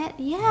apply it.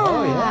 Yeah.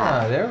 Oh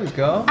yeah, there we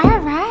go. All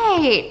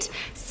right.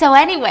 So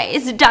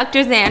anyways,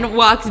 Dr. Zan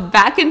walks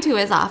back into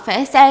his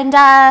office, and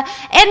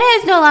Anna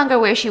is no longer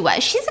where she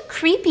was. She's a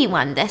creepy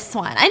one, this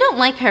one. I don't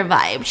like her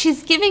vibe.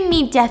 She's giving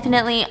me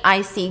definitely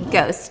I see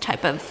ghosts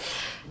type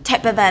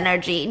of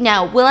energy.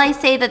 Now, will I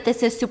say that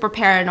this is super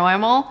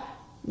paranormal?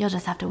 You'll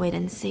just have to wait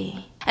and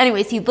see.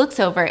 Anyways, he looks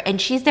over,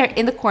 and she's there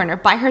in the corner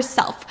by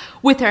herself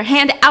with her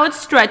hand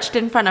outstretched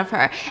in front of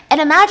her. And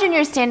imagine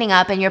you're standing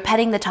up and you're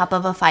petting the top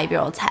of a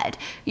 5-year-old's head.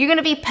 You're going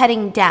to be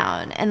petting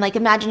down, and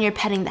imagine you're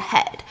petting the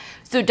head.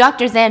 So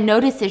Dr. Zan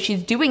notices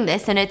she's doing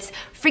this, and it's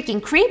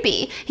freaking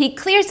creepy. He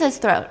clears his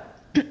throat.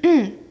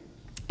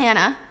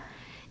 Anna,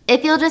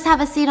 if you'll just have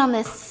a seat on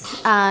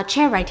this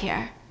chair right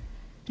here.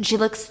 And she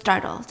looks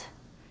startled.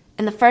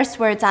 And the first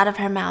words out of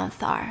her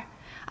mouth are,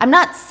 I'm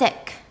not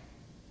sick.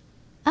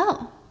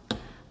 Oh,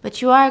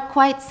 but you are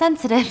quite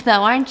sensitive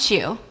though, aren't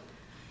you?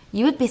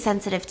 You would be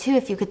sensitive too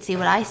if you could see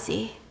what I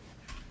see.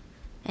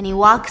 And he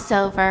walks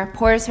over,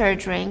 pours her a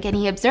drink, and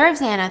he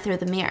observes Anna through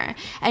the mirror.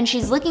 And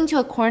she's looking to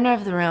a corner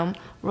of the room,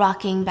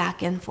 rocking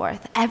back and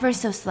forth, ever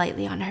so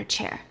slightly on her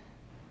chair.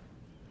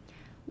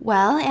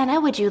 Well,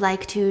 Anna, would you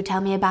like to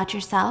tell me about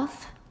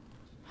yourself?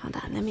 Hold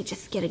on, let me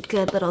just get a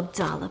good little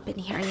dollop in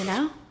here, you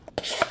know?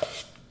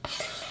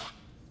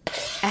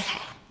 Okay.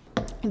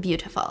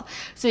 Beautiful.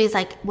 So he's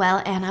like,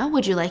 well, Anna,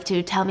 would you like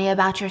to tell me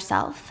about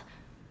yourself?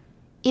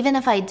 Even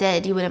if I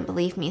did, you wouldn't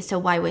believe me, so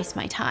why waste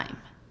my time?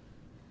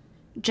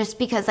 Just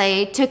because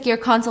I took your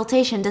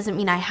consultation doesn't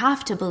mean I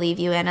have to believe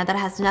you, Anna. That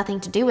has nothing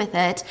to do with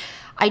it.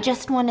 I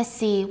just want to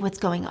see what's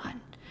going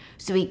on.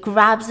 So he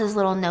grabs his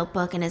little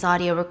notebook and his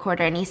audio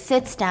recorder, and he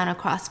sits down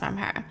across from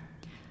her.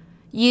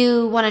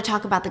 You want to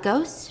talk about the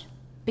ghost?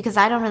 Because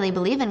I don't really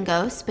believe in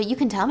ghosts, but you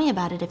can tell me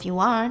about it if you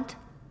want.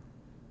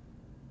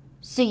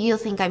 So you'll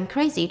think I'm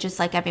crazy just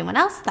like everyone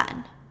else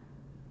then.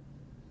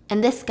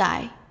 And this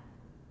guy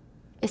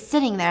is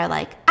sitting there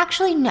like,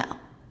 actually no,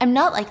 I'm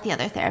not like the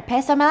other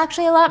therapists. I'm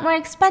actually a lot more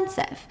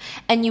expensive.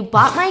 And you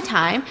bought my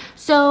time,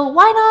 so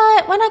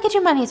why not get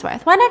your money's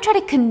worth? Why not try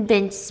to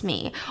convince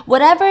me?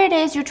 Whatever it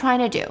is you're trying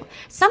to do.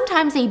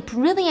 Sometimes a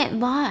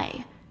brilliant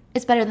lie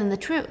is better than the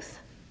truth.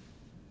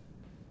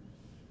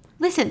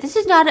 Listen, this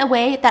is not a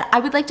way that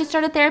I would like to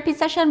start a therapy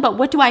session, but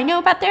what do I know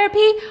about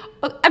therapy?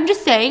 I'm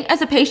just saying,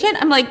 as a patient,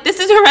 I'm like, this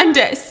is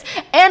horrendous.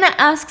 Anna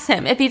asks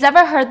him if he's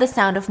ever heard the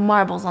sound of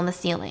marbles on the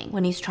ceiling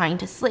when he's trying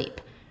to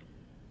sleep.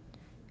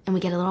 And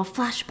we get a little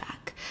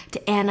flashback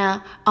to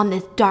Anna on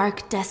this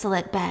dark,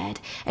 desolate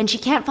bed, and she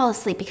can't fall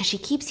asleep because she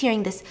keeps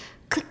hearing this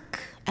click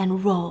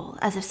and roll,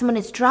 as if someone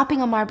is dropping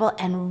a marble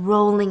and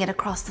rolling it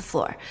across the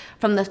floor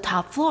from the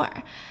top floor.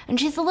 And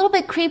she's a little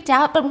bit creeped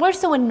out, but more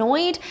so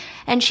annoyed,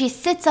 and she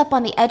sits up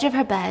on the edge of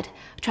her bed,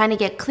 trying to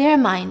get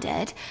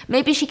clear-minded.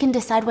 Maybe she can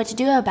decide what to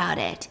do about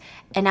it.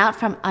 And out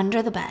from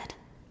under the bed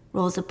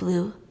rolls a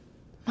blue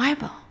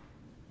marble.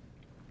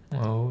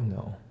 Oh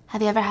no.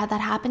 Have you ever had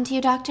that happen to you,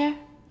 doctor?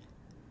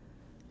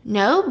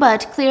 No,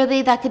 but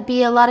clearly that could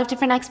be a lot of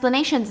different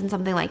explanations in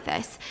something like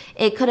this.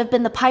 It could have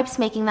been the pipes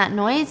making that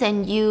noise,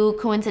 and you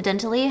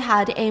coincidentally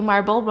had a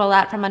marble roll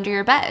out from under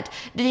your bed.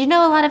 Did you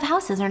know a lot of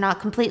houses are not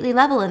completely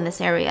level in this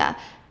area?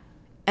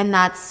 And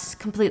that's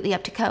completely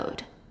up to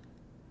code.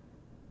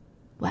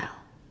 Well,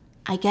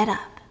 I get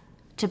up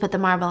to put the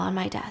marble on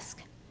my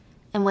desk.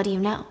 And what do you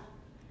know?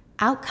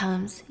 Out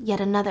comes yet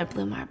another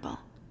blue marble.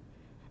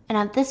 And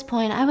at this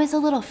point, I was a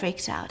little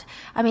freaked out.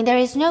 I mean, there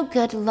is no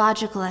good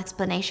logical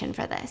explanation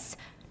for this.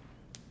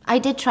 I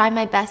did try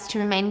my best to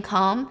remain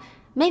calm.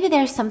 Maybe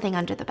there's something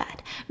under the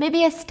bed.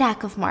 Maybe a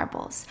stack of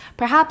marbles.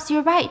 Perhaps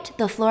you're right,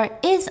 the floor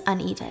is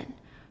uneven.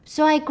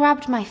 So I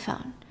grabbed my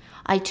phone.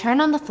 I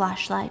turned on the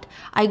flashlight.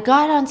 I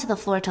got onto the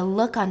floor to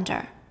look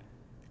under.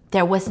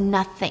 There was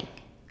nothing.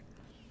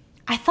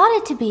 I thought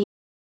it to be...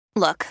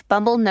 Look,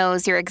 Bumble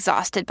knows you're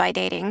exhausted by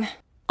dating.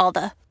 All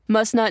the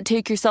must not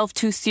take yourself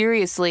too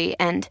seriously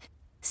and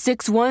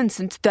 6'1"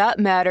 since that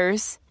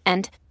matters.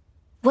 And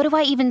what do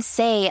I even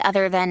say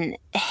other than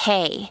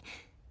hey?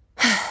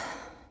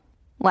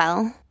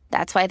 Well,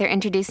 that's why they're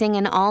introducing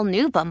an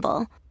all-new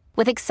Bumble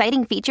with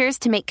exciting features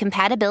to make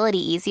compatibility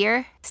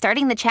easier,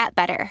 starting the chat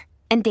better,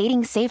 and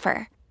dating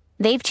safer.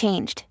 They've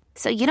changed,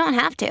 so you don't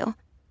have to.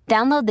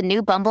 Download the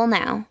new Bumble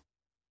now.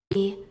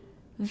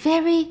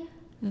 Very,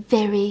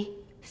 very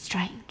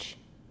strange.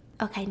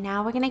 Okay,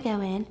 now we're gonna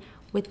go in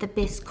with the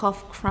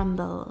Biscoff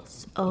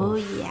crumbles. Oh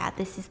yeah,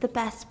 this is the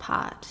best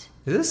part.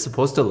 Is this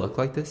supposed to look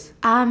like this?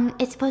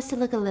 It's supposed to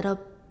look a little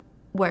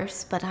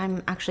worse, but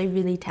I'm actually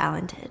really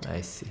talented.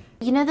 I see.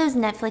 You know those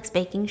Netflix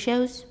baking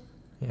shows?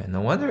 Yeah,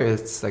 no wonder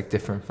it's like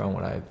different from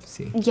what I've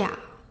seen. Yeah,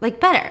 like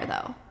better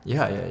though.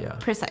 Yeah.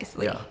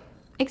 Precisely. Yeah.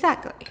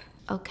 Exactly.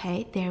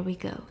 Okay, there we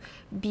go.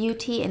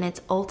 Beauty in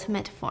its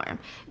ultimate form.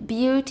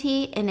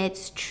 Beauty in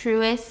its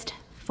truest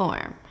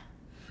form.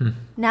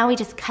 Now we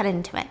just cut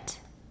into it.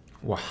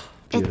 Wow,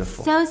 beautiful.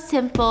 It's so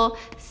simple,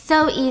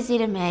 so easy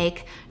to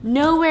make,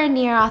 nowhere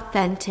near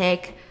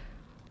authentic.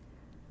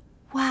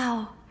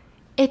 Wow.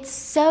 It's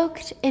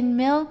soaked in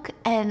milk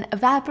and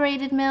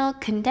evaporated milk,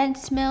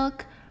 condensed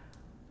milk.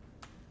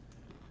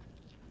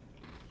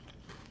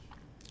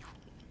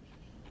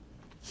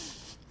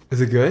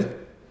 Is it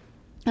good?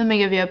 Let me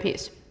give you a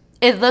piece.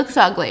 It looks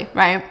ugly,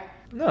 right?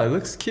 No, it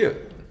looks cute.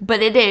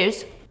 But it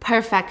is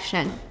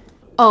perfection.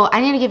 Oh,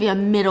 I need to give you a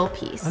middle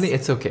piece. Honey,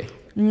 it's okay.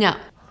 No.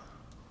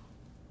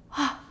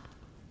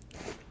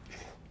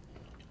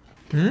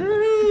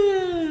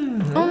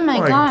 Oh my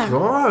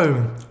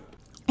god.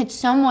 It's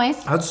so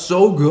moist. That's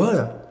so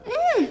good.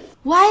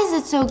 Why is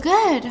it so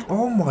good?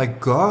 Oh my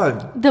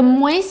god. The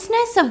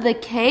moistness of the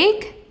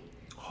cake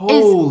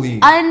Holy. is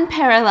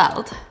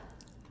unparalleled.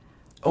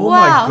 Oh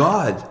wow. my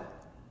god.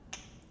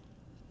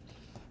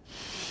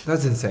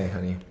 That's insane,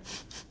 honey.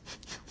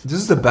 This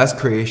is the best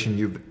creation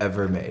you've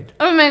ever made.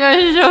 Oh my god,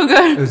 it's so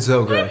good. It's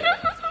so good.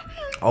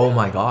 Oh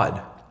my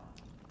god.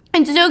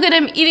 It's so good,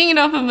 I'm eating it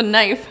off of a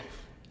knife.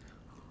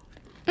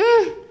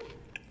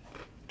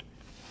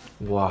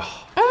 Wow.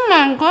 Oh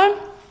my god.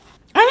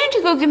 I need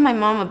to go give my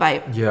mom a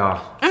bite. Yeah.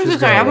 I'm she's so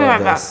sorry, I'll be gonna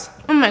right love back. this.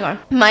 Oh my god.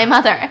 My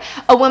mother,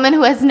 a woman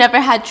who has never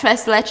had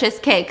tres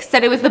leches cake,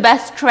 said it was the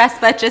best tres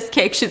leches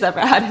cake she's ever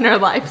had in her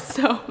life,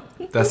 so...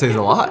 That says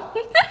a lot.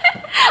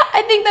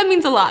 I think that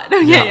means a lot.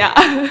 Okay,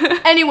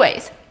 yeah.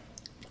 Anyways,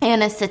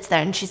 Anna sits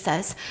there and she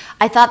says,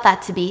 I thought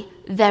that to be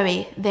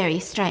very, very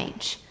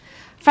strange.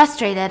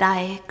 Frustrated,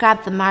 I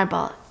grabbed the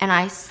marble and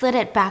I slid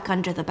it back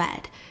under the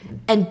bed.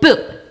 And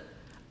boom!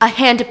 A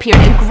hand appeared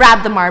and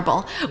grabbed the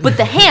marble, but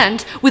the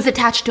hand was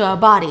attached to a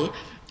body.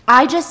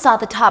 I just saw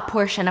the top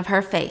portion of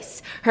her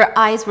face. Her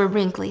eyes were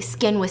wrinkly,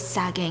 skin was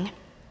sagging.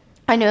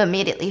 I knew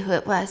immediately who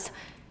it was.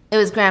 It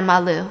was Grandma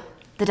Lou,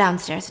 the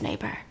downstairs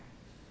neighbor.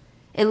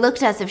 It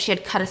looked as if she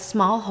had cut a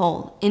small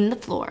hole in the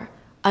floor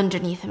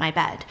underneath my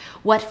bed.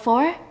 What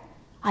for?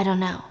 I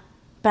don't know,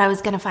 but I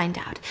was gonna find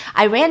out.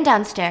 I ran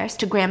downstairs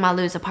to Grandma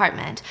Lou's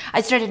apartment.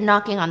 I started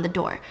knocking on the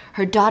door.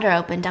 Her daughter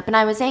opened up and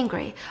I was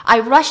angry.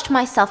 I rushed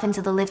myself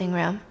into the living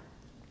room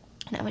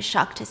and I was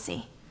shocked to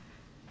see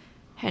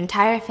her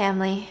entire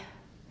family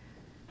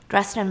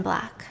dressed in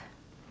black,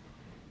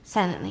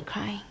 silently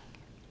crying.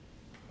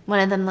 One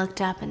of them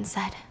looked up and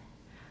said,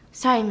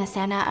 Sorry, Miss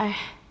Anna,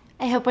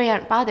 I hope we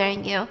aren't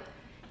bothering you.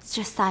 It's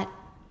just that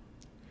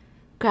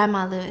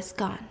Grandma Lou is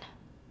gone.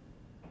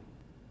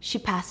 She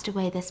passed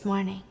away this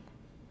morning.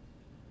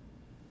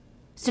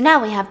 So now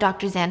we have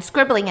Dr. Zan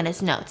scribbling in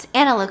his notes.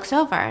 Anna looks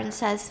over and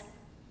says,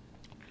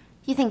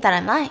 You think that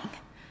I'm lying?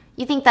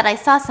 You think that I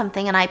saw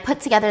something and I put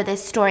together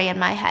this story in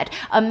my head,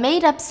 a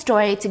made-up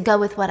story to go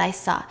with what I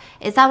saw.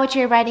 Is that what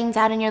you're writing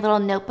down in your little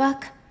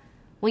notebook?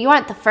 Well, you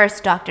aren't the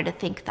first doctor to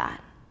think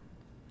that.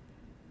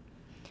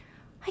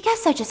 I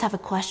guess I just have a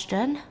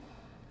question.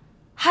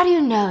 How do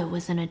you know it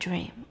wasn't a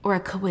dream or a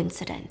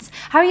coincidence?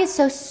 How are you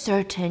so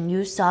certain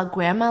you saw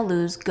Grandma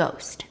Lou's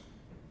ghost?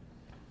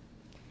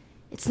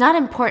 It's not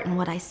important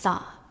what I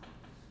saw,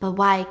 but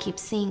why I keep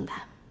seeing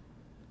them.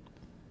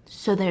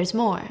 So there's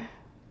more.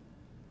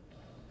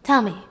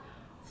 Tell me,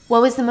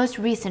 what was the most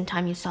recent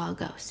time you saw a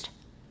ghost?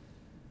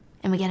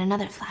 And we get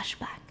another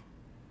flashback.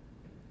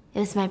 It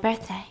was my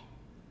birthday.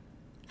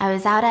 I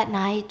was out at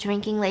night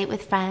drinking late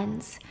with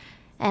friends,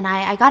 and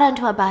I got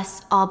onto a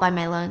bus all by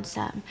my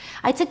lonesome.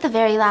 I took the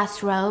very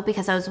last row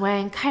because I was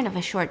wearing kind of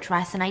a short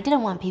dress and I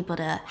didn't want people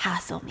to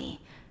hassle me.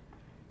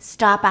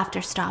 Stop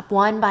after stop,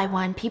 one by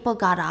one, people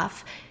got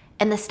off,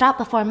 And the stop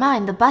before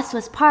mine, the bus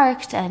was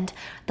parked and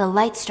the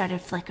lights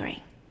started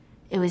flickering.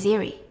 It was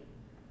eerie.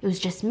 It was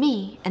just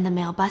me and the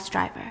male bus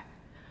driver.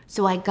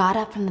 So I got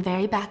up from the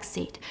very back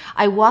seat.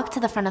 I walked to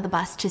the front of the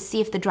bus to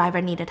see if the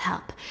driver needed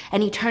help,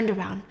 and he turned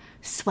around,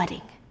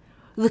 sweating,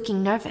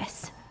 looking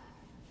nervous.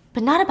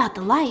 But not about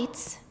the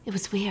lights. It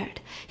was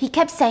weird. He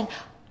kept saying,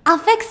 I'll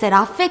fix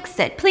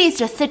it. Please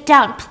just sit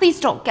down.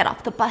 Please don't get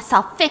off the bus.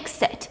 I'll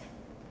fix it.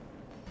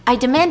 I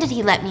demanded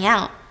he let me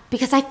out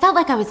because I felt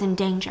like I was in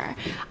danger.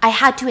 I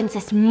had to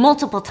insist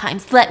multiple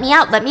times, let me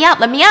out,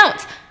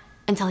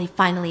 until he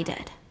finally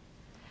did.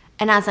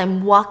 And as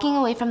I'm walking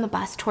away from the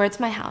bus towards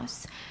my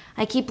house,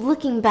 I keep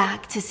looking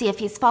back to see if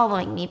he's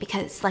following me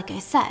because, like I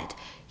said,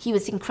 he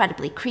was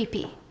incredibly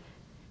creepy.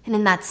 And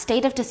in that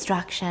state of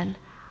distraction,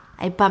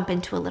 I bump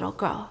into a little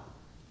girl,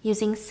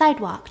 using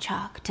sidewalk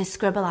chalk to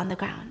scribble on the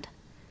ground.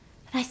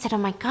 And I said, oh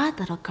my God,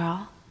 little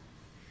girl,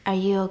 are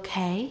you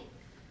okay?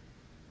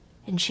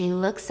 And she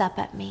looks up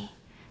at me,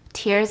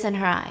 tears in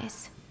her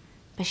eyes,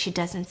 but she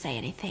doesn't say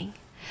anything.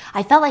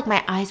 I felt like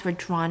my eyes were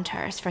drawn to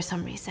hers for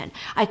some reason.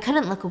 I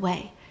couldn't look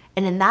away.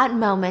 And in that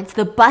moment,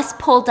 the bus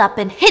pulled up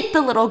and hit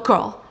the little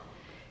girl.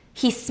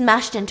 He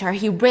smashed into her.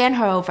 He ran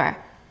her over.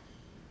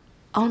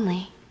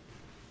 Only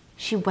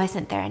she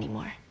wasn't there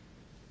anymore.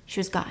 She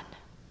was gone.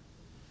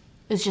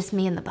 It was just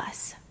me and the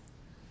bus.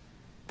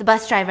 The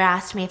bus driver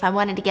asked me if I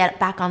wanted to get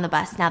back on the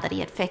bus now that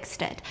he had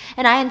fixed it,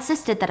 and I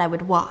insisted that I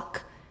would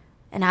walk.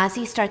 And as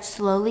he starts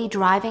slowly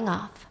driving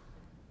off,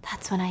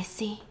 that's when I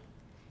see,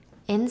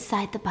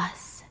 inside the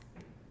bus,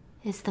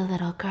 is the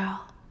little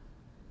girl.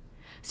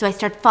 So I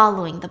start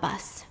following the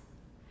bus.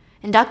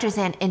 And Dr.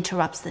 Zan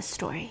interrupts this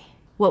story.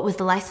 What was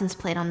the license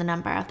plate on the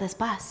number of this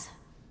bus?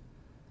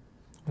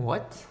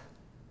 What?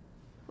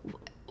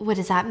 What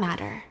does that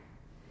matter?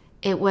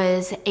 It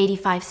was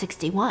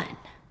 8561.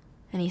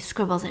 And he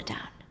scribbles it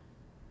down.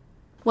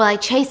 Well, I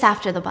chase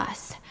after the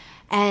bus.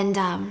 And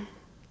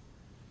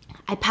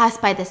I pass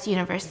by this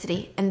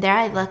university. And there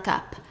I look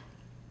up.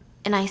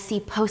 And I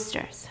see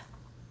posters.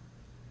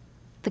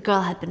 The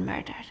girl had been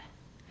murdered.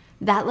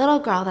 That little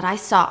girl that I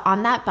saw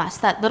on that bus,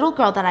 that little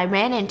girl that I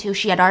ran into,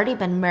 she had already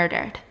been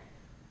murdered.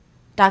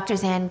 Dr.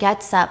 Zan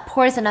gets up,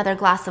 pours another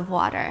glass of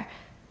water,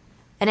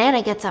 and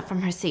Anna gets up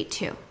from her seat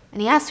too,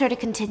 and he asks her to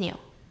continue.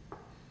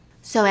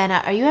 So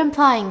Anna, are you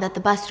implying that the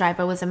bus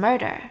driver was a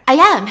murderer? I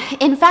am.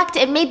 In fact,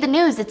 it made the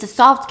news. It's a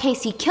solved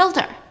case. He killed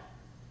her.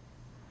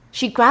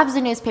 She grabs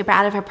the newspaper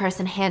out of her purse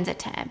and hands it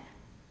to him.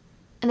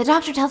 And the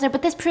doctor tells her,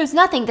 but this proves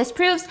nothing. This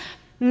proves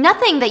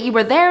nothing that you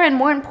were there, and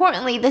more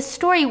importantly, this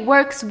story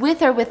works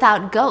with or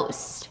without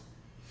ghosts.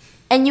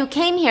 And you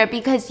came here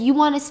because you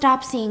want to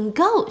stop seeing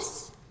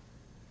ghosts.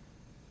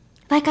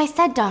 Like I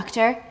said,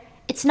 doctor,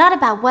 it's not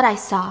about what I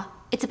saw,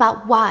 it's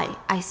about why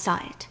I saw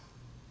it.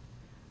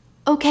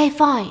 Okay,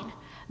 fine.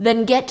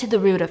 Then get to the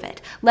root of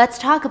it. Let's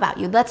talk about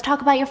you. Let's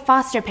talk about your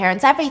foster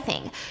parents,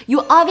 everything.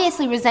 You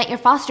obviously resent your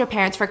foster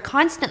parents for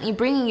constantly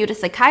bringing you to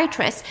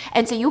psychiatrists,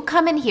 and so you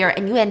come in here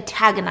and you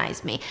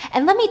antagonize me.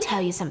 And let me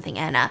tell you something,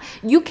 Anna.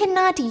 You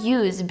cannot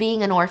use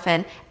being an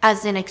orphan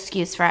as an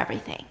excuse for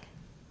everything.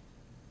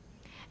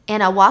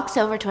 Anna walks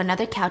over to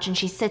another couch and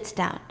she sits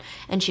down,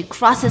 and she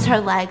crosses her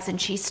legs and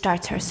she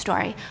starts her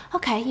story.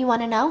 Okay, you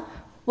want to know?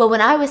 Well,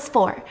 when I was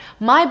 4,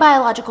 my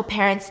biological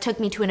parents took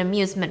me to an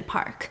amusement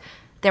park.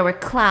 There were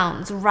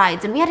clowns,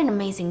 rides, and we had an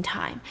amazing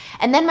time.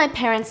 And then my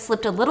parents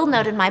slipped a little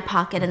note in my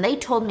pocket and they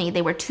told me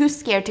they were too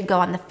scared to go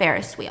on the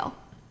Ferris wheel.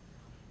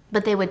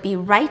 But they would be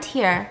right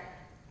here,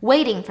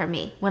 waiting for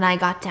me when I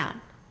got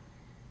down.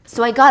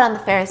 So I got on the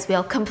Ferris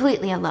wheel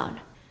completely alone.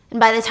 And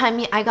by the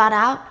time I got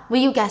out,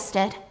 well, you guessed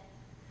it,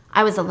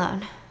 I was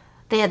alone.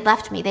 They had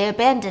left me, they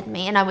abandoned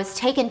me, and I was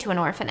taken to an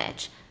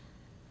orphanage.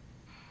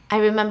 I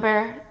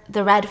remember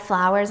the red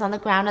flowers on the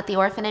ground at the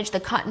orphanage, the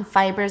cotton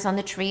fibers on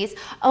the trees.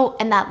 Oh,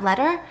 and that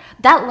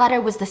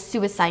letter was the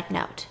suicide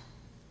note.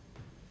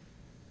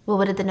 Well,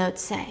 what did the note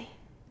say?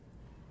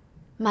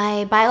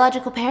 My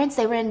biological parents,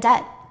 they were in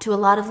debt to a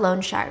lot of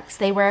loan sharks.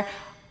 They were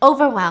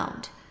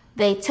overwhelmed.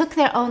 They took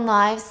their own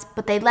lives,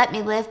 but they let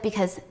me live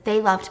because they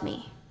loved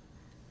me.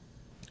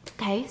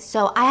 Okay,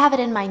 so I have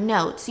it in my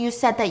notes. You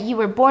said that you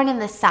were born in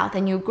the South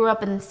and you grew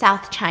up in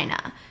South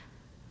China.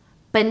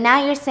 But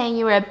now you're saying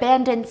you were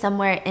abandoned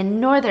somewhere in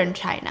northern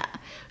China.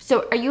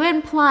 So are you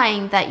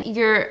implying that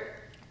your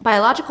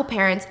biological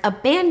parents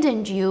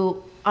abandoned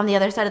you on the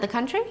other side of the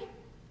country?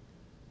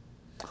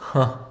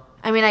 Huh.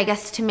 I mean, I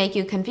guess to make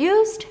you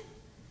confused?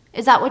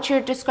 Is that what you're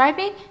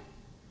describing?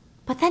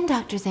 But then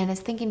Dr. Zan is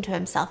thinking to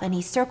himself, and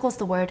he circles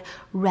the word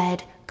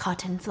red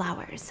cotton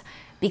flowers,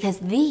 because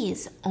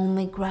these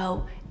only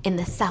grow in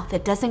the South.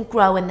 It doesn't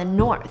grow in the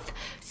North.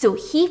 So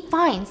he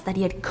finds that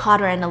he had caught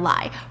her in a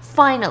lie,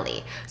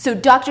 finally. So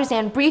Dr.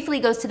 Zan briefly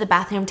goes to the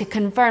bathroom to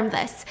confirm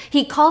this.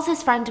 He calls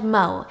his friend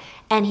Mo,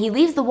 and he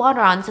leaves the water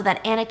on so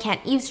that Anna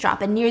can't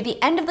eavesdrop. And near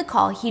the end of the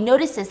call, he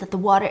notices that the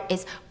water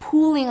is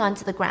pooling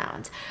onto the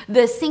ground.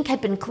 The sink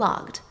had been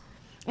clogged.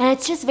 And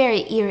it's just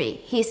very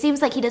eerie. He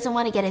seems like he doesn't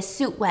want to get his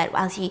suit wet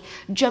while he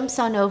jumps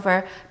on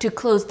over to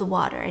close the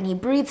water. And he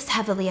breathes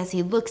heavily as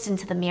he looks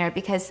into the mirror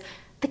because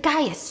The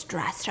guy is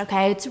stressed,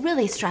 okay? It's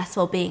really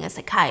stressful being a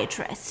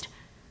psychiatrist.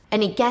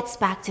 And he gets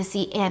back to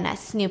see Anna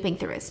snooping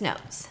through his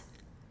notes.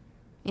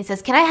 He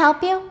says, "Can I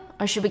help you?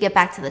 Or should we get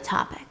back to the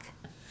topic?"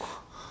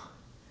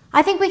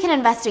 "I think we can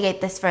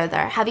investigate this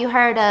further. Have you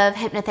heard of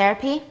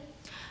hypnotherapy?"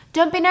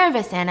 "Don't be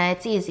nervous, Anna.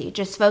 It's easy.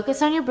 Just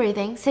focus on your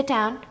breathing. Sit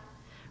down.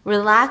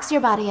 Relax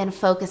your body and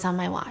focus on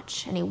my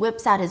watch." And he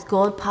whips out his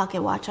gold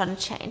pocket watch on a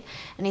chain,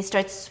 and he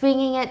starts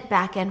swinging it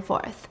back and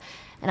forth.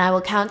 "And I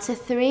will count to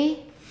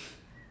 3.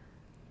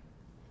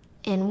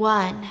 In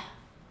 1,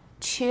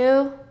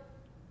 2,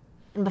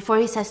 and before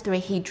he says 3,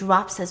 he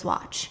drops his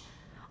watch.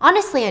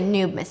 Honestly, a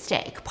noob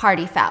mistake,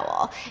 party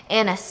foul.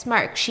 Anna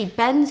smirks. She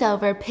bends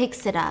over,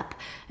 picks it up,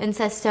 and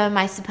says, "So am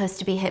I supposed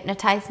to be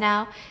hypnotized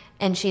now?"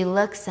 And she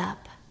looks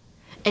up,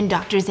 and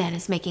Dr. Zan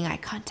is making eye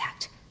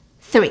contact.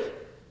 3.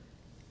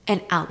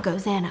 And out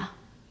goes Anna.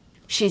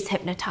 She's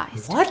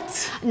hypnotized.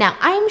 What? Now,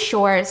 I'm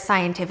sure,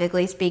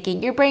 scientifically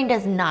speaking, your brain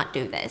does not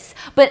do this,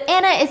 but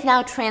Anna is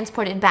now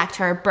transported back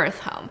to her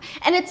birth home,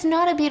 and it's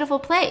not a beautiful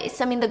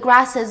place. I mean, the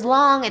grass is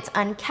long, it's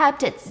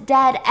unkept, it's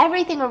dead,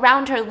 everything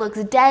around her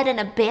looks dead and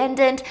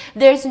abandoned,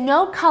 there's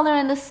no color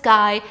in the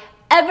sky,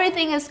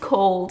 everything is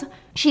cold.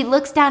 She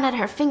looks down at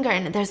her finger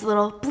and there's a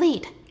little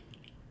bleed.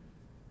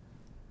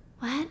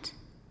 What?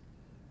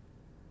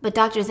 But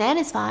Dr. Zan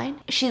is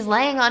fine. She's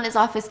laying on his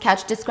office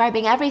couch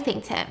describing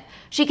everything to him.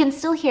 She can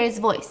still hear his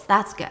voice.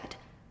 That's good.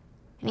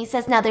 And he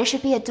says, "Now there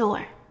should be a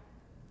door.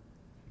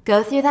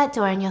 Go through that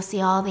door and you'll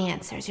see all the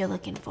answers you're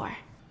looking for."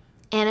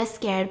 Anna's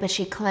scared, but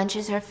she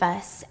clenches her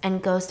fists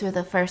and goes through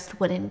the first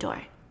wooden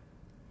door.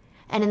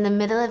 And in the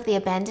middle of the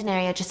abandoned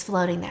area, just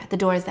floating there, the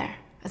door is there,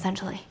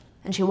 essentially.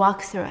 And she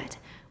walks through it.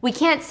 We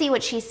can't see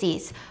what she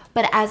sees,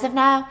 but as of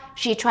now,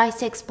 she tries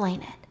to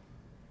explain it.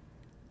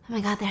 Oh my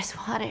God, there's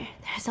water.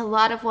 There's a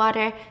lot of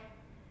water.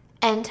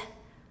 And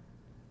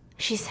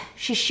she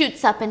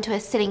shoots up into a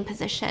sitting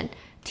position,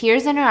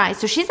 tears in her eyes.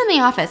 So she's in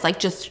the office, like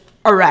just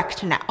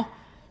erect now.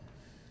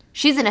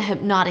 She's in a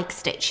hypnotic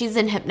state. She's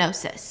in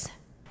hypnosis.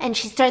 And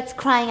she starts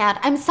crying out,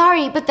 "I'm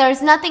sorry, but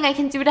there's nothing I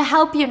can do to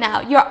help you now.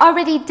 You're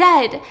already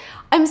dead.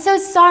 I'm so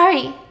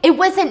sorry. It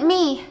wasn't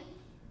me."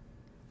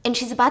 And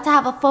she's about to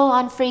have a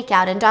full-on freak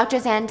out, and Dr.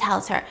 Zan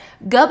tells her,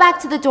 "Go back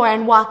to the door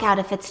and walk out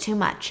if it's too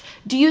much.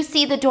 Do you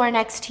see the door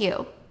next to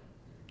you?"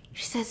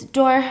 She says,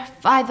 "Door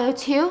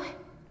 502?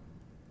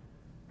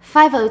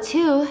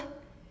 502?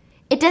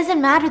 It doesn't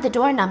matter the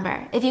door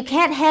number. If you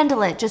can't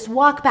handle it, just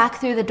walk back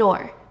through the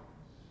door."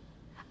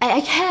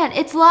 I can't.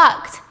 It's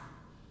locked."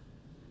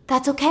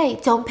 "That's okay.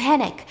 Don't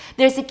panic.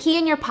 There's a key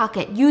in your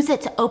pocket. Use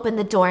it to open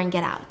the door and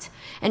get out."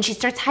 And she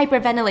starts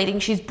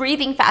hyperventilating. She's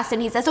breathing fast,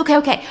 and he says,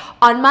 okay,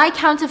 on my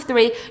count of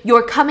 3,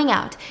 you're coming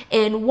out.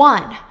 In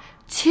 1,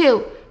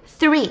 2,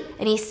 3.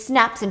 And he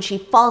snaps, and she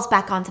falls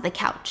back onto the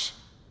couch.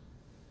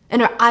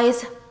 And her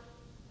eyes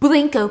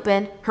blink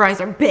open. Her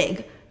eyes are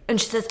big. And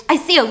she says, "I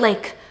see a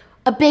lake.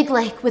 A big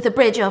lake with a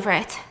bridge over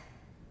it."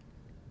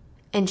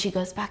 And she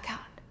goes back out.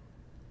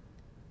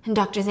 And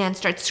Dr. Zan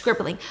starts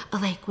scribbling, "A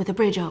lake with a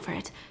bridge over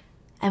it."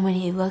 And when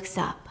he looks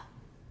up,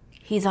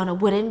 he's on a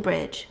wooden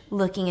bridge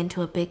looking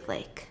into a big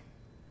lake.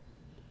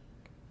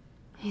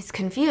 He's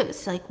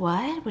confused, like,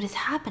 what? What is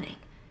happening?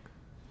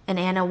 And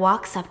Anna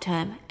walks up to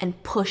him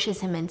and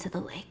pushes him into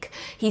the lake.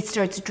 He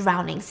starts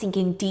drowning,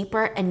 sinking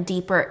deeper and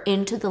deeper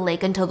into the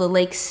lake until the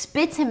lake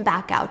spits him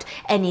back out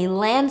and he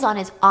lands on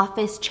his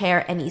office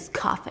chair and he's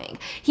coughing.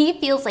 He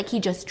feels like he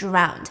just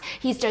drowned.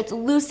 He starts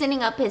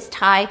loosening up his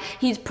tie.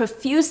 He's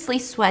profusely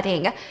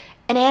sweating.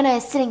 And Anna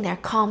is sitting there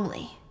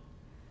calmly.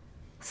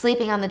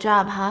 "Sleeping on the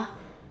job, huh?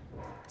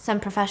 Some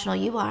professional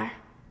you are."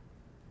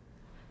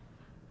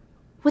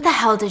 "What the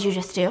hell did you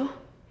just do?"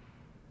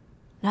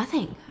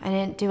 "Nothing. I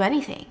didn't do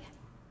anything."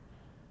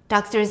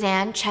 Dr.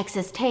 Zan checks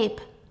his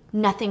tape.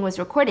 Nothing was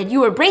recorded.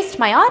 "You erased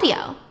my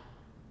audio."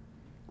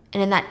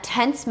 And in that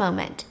tense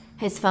moment,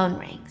 his phone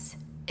rings.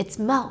 It's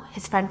Mo,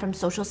 his friend from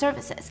social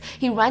services.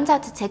 He runs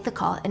out to take the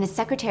call, and his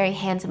secretary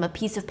hands him a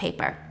piece of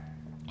paper.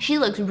 She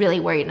looks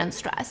really worried and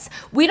stressed.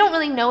 We don't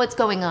really know what's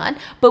going on,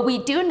 but we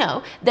do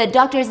know that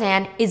Dr.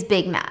 Zan is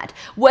big mad.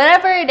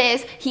 Whatever it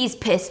is, he's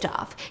pissed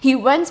off. He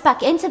runs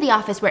back into the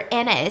office where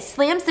Anna is,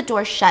 slams the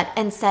door shut,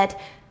 and said,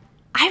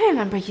 "I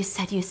remember you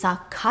said you saw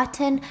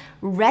cotton,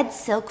 red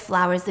silk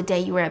flowers the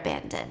day you were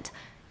abandoned.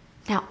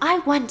 Now, I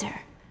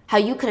wonder how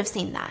you could have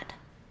seen that.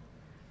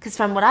 Because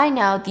from what I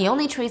know, the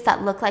only trees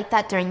that look like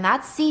that during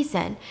that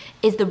season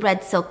is the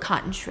red silk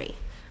cotton tree.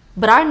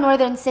 But our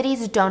northern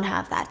cities don't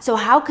have that, so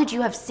how could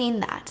you have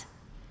seen that?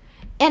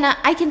 Anna,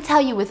 I can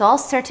tell you with all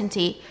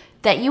certainty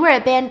that you were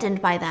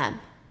abandoned by them.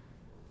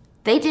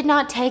 They did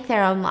not take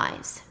their own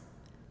lives."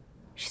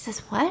 She says,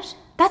 "What?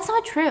 That's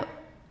not true.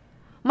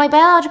 My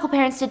biological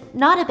parents did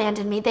not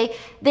abandon me.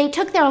 They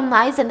took their own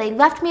lives and they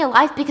left me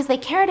alive because they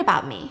cared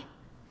about me."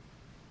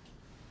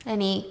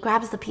 And he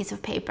grabs the piece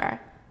of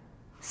paper,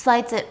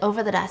 slides it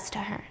over the desk to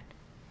her.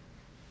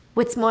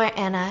 "What's more,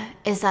 Anna,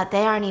 is that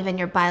they aren't even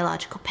your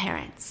biological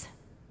parents.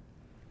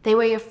 They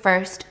were your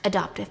first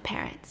adoptive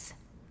parents.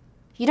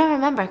 You don't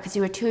remember because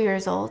you were 2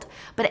 years old.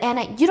 But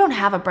Anna, you don't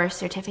have a birth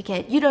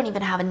certificate. You don't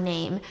even have a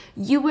name.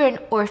 You were an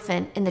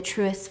orphan in the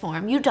truest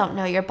form. You don't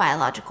know your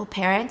biological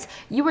parents.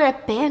 You were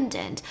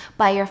abandoned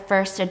by your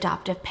first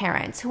adoptive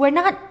parents, who are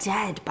not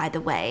dead, by the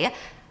way.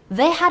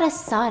 They had a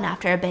son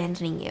after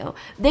abandoning you.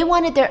 They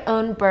wanted their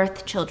own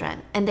birth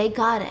children, and they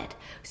got it.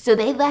 So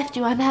they left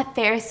you on that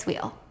Ferris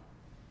wheel.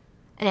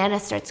 And Anna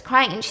starts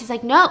crying, and she's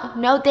like,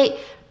 no,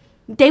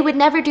 they would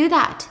never do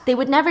that. They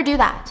would never do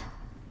that.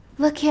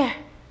 Look here,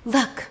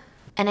 look.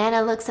 And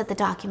Anna looks at the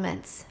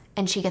documents,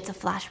 and she gets a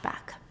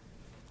flashback.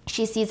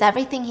 She sees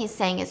everything he's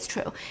saying is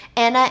true.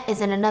 Anna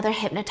is in another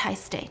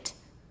hypnotized state.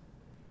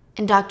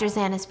 And Dr.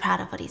 Zan is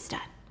proud of what he's done.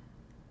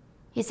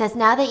 He says,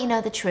 now that you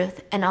know the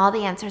truth and all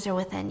the answers are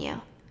within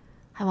you,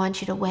 I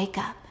want you to wake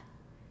up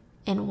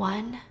in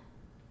 1,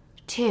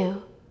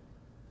 2,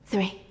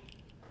 3.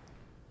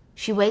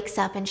 She wakes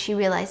up and she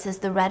realizes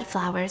the red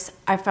flowers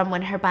are from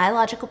when her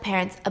biological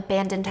parents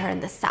abandoned her in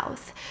the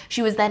South.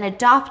 She was then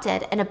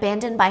adopted and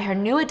abandoned by her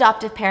new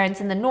adoptive parents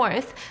in the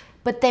North,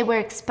 but they were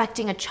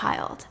expecting a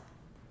child.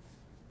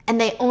 And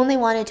they only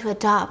wanted to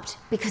adopt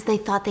because they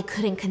thought they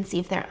couldn't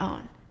conceive their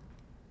own.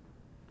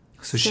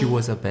 So she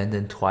was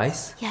abandoned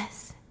twice?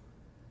 Yes.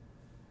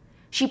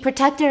 She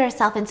protected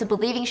herself into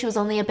believing she was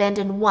only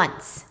abandoned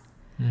once.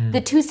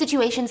 The two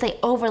situations, they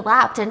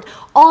overlapped, and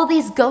all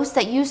these ghosts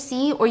that you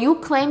see or you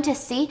claim to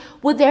see,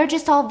 well, they're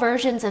just all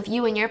versions of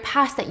you in your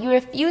past that you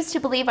refuse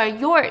to believe are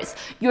yours.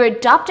 Your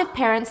adoptive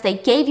parents, they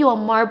gave you a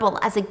marble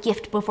as a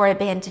gift before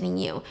abandoning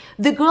you.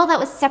 The girl that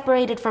was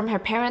separated from her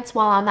parents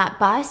while on that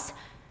bus,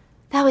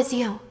 that was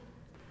you.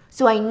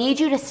 So I need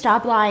you to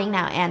stop lying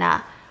now,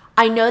 Anna.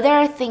 I know there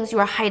are things you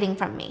are hiding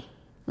from me,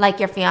 like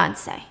your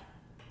fiancé.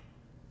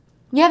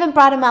 You haven't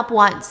brought him up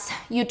once.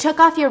 You took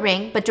off your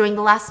ring, but during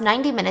the last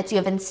 90 minutes, you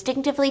have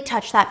instinctively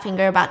touched that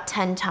finger about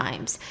 10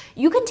 times.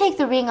 You can take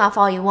the ring off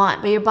all you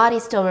want, but your body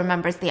still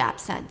remembers the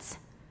absence.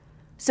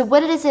 So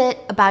what is it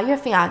about your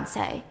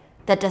fiancé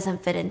that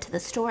doesn't fit into the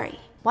story?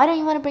 Why don't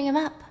you want to bring him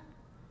up?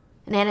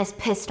 And Anna's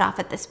pissed off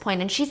at this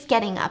point, and she's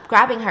getting up,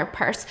 grabbing her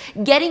purse,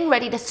 getting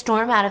ready to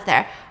storm out of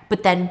there.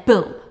 But then,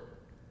 boom,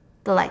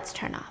 the lights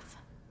turn off.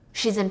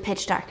 She's in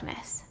pitch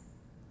darkness.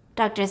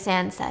 Dr.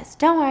 Zan says,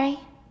 don't worry.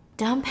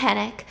 Don't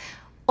panic.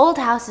 Old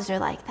houses are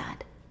like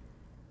that.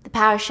 The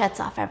power shuts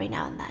off every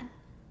now and then.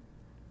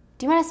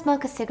 Do you want to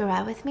smoke a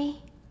cigarette with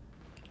me?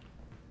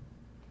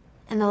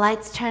 And the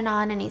lights turn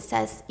on and he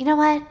says, you know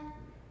what?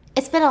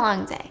 It's been a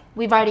long day.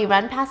 We've already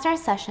run past our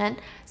session,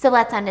 so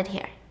let's end it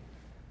here.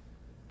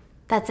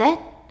 That's it?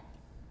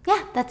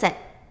 Yeah, that's it.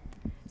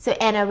 So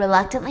Anna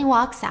reluctantly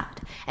walks out,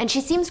 and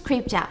she seems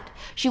creeped out.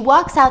 She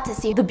walks out to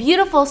see the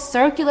beautiful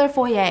circular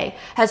foyer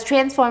has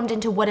transformed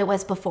into what it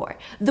was before.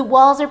 The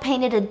walls are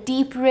painted a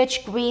deep,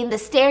 rich green. The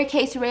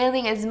staircase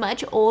railing is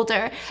much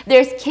older.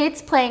 There's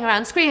kids playing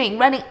around, screaming,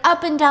 running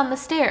up and down the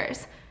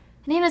stairs.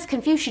 And Anna's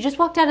confused. She just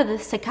walked out of the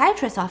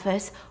psychiatrist's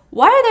office.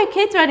 Why are there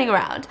kids running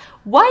around?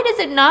 Why does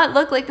it not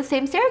look like the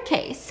same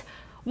staircase?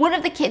 One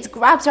of the kids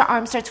grabs her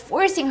arm, starts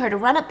forcing her to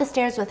run up the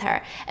stairs with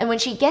her. And when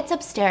she gets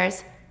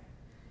upstairs,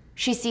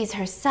 she sees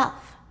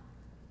herself,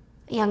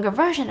 a younger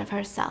version of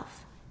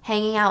herself,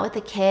 hanging out with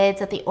the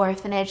kids at the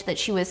orphanage that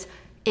she was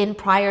in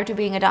prior to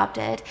being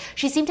adopted.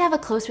 She seemed to have a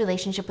close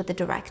relationship with the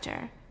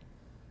director.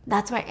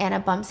 That's where Anna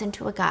bumps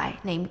into a guy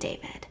named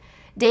David.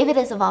 David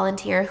is a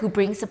volunteer who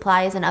brings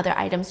supplies and other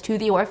items to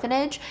the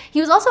orphanage. He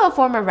was also a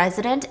former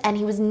resident, and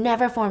he was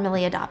never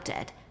formally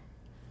adopted.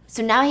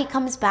 So now he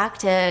comes back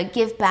to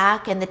give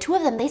back, and the two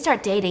of them, they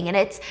start dating, and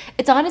it's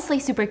honestly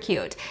super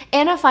cute.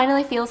 Anna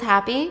finally feels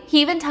happy.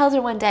 He even tells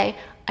her one day,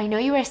 I know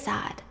you were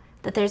sad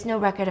that there's no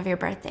record of your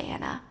birthday,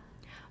 Anna,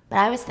 but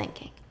I was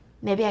thinking,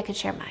 maybe I could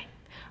share mine.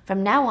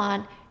 From now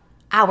on,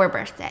 our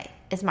birthday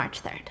is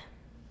March 3rd.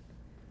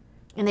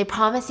 And they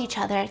promise each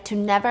other to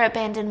never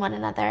abandon one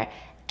another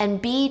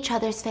and be each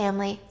other's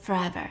family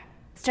forever.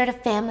 Start a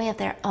family of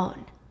their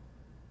own.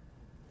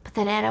 But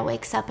then Anna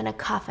wakes up in a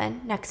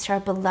coffin next to her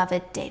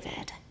beloved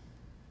David.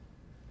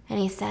 And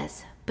he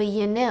says, but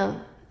you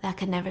knew that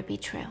could never be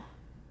true.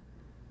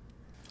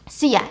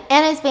 So yeah,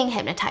 Anna is being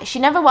hypnotized. She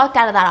never walked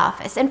out of that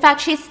office. In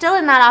fact, she's still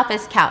in that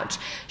office couch.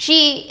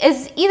 She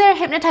is either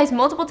hypnotized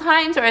multiple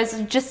times or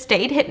has just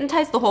stayed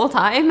hypnotized the whole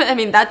time. I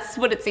mean, that's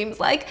what it seems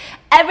like.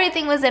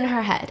 Everything was in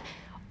her head.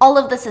 All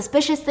of the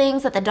suspicious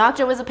things that the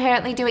doctor was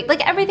apparently doing,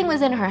 like everything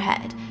was in her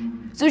head.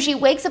 So she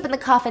wakes up in the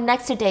coffin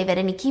next to David,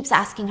 and he keeps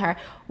asking her,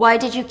 why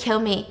did you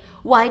kill me?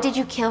 Why did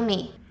you kill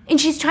me?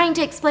 And she's trying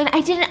to explain,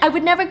 I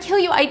would never kill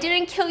you. I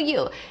didn't kill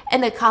you.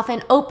 And the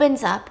coffin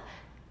opens up,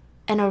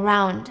 and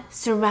around,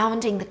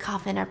 surrounding the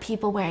coffin are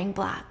people wearing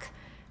black,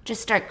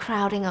 just start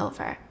crowding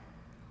over.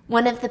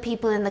 One of the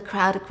people in the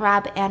crowd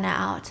grab Anna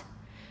out,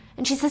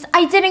 and she says,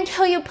 I didn't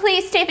kill you.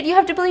 Please, David, you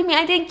have to believe me.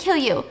 I didn't kill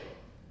you.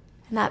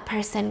 And that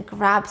person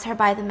grabs her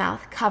by the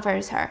mouth,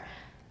 covers her,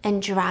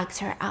 and drags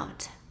her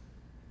out.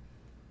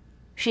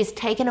 She's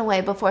taken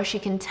away before she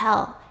can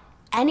tell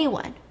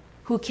anyone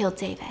who killed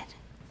David.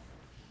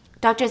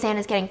 Dr. Zan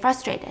is getting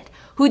frustrated.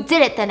 Who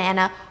did it then,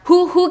 Anna?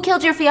 Who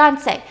killed your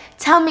fiancé?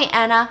 Tell me,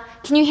 Anna.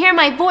 Can you hear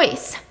my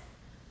voice?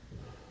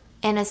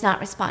 Anna's not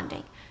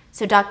responding.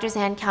 So Dr.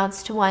 Zan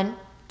counts to 1,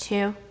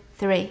 2,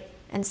 3,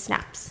 and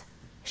snaps.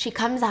 She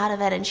comes out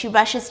of it and she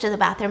rushes to the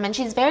bathroom and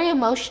she's very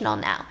emotional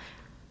now.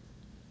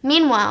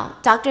 Meanwhile,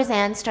 Dr.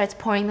 Zan starts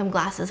pouring them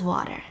glasses of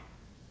water.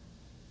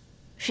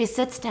 She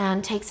sits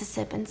down, takes a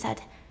sip, and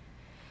said,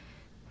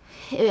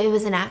 It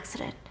was an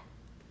accident.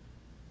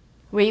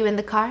 Were you in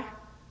the car?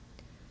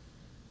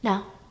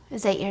 No, it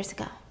was 8 years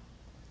ago.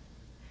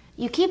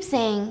 You keep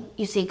saying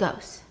you see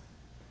ghosts.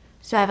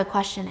 So I have a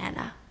question,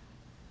 Anna.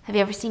 Have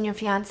you ever seen your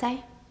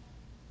fiancé?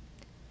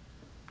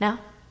 No?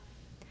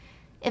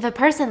 If a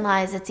person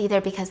lies, it's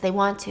either because they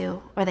want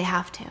to or they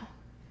have to.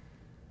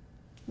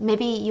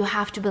 Maybe you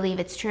have to believe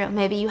it's true.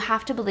 Maybe you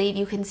have to believe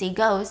you can see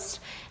ghosts,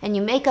 and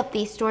you make up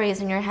these stories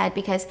in your head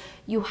because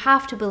you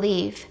have to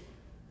believe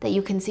that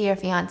you can see your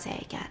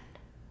fiancé again.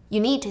 You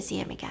need to see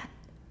him again.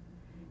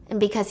 And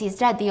because he's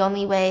dead, the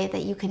only way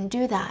that you can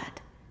do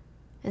that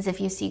is if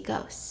you see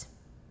ghosts.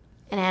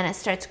 And Anna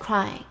starts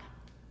crying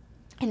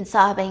and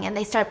sobbing, and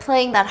they start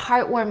playing that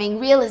heartwarming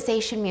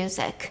realization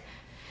music.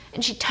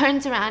 And she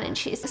turns around and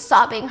she's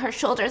sobbing, her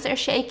shoulders are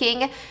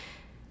shaking.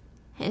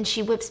 And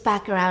she whips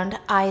back around,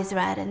 eyes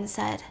red, and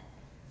said,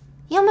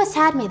 You almost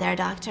had me there,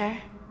 doctor.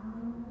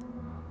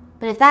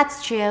 But if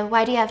that's true,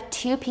 why do you have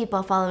 2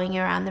 people following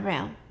you around the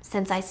room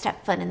since I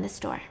stepped foot in this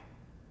door?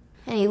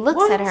 And he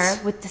looks at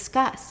her with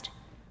disgust.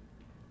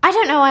 I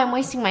don't know why I'm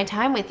wasting my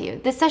time with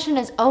you. This session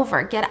is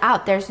over. Get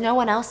out. There's no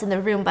one else in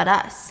the room but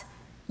us.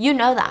 You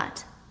know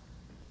that.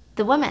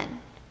 The woman,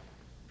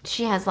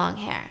 she has long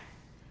hair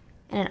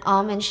and an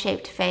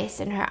almond-shaped face,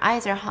 and her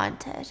eyes are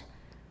haunted,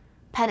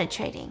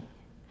 penetrating.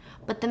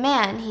 But the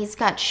man, he's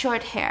got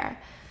short hair,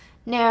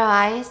 narrow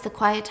eyes, the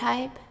quiet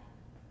type.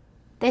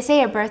 They say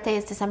your birthday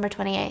is December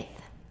 28th.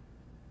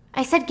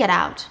 I said get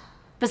out.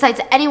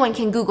 Besides, anyone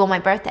can Google my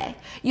birthday.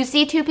 You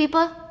see 2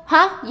 people?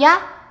 Huh?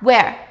 Yeah?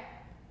 Where?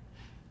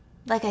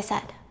 Like I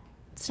said,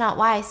 it's not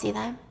why I see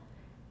them.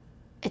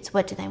 It's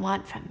what do they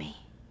want from me.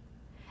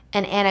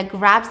 And Anna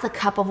grabs the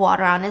cup of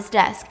water on his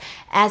desk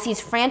as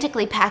he's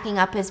frantically packing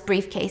up his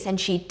briefcase,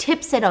 and she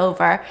tips it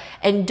over,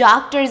 and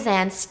Dr.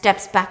 Zan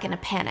steps back in a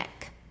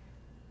panic.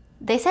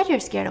 They said you're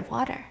scared of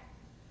water.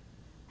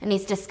 And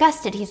he's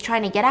disgusted. He's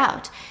trying to get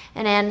out.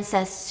 And Anna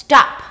says,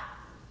 Stop.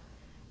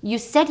 You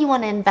said you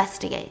want to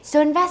investigate, so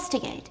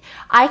investigate.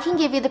 I can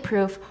give you the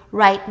proof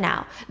right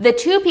now. The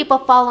 2 people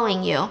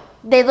following you,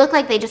 they look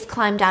like they just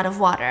climbed out of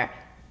water.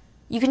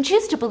 You can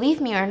choose to believe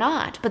me or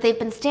not, but they've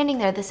been standing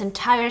there this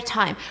entire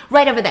time,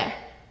 right over there.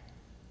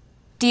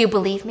 Do you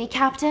believe me,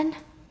 Captain?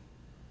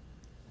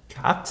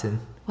 Captain?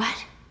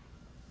 What?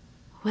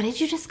 What did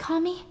you just call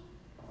me?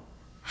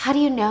 How do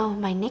you know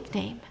my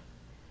nickname?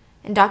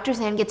 And Dr.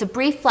 Zan gets a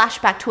brief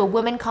flashback to a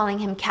woman calling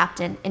him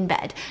Captain in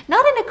bed.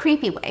 Not in a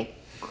creepy way.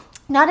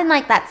 Not in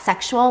like that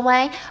sexual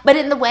way, but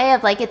in the way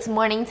of like it's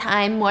morning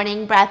time,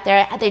 morning breath.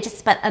 They just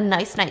spent a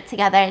nice night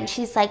together, and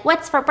she's like,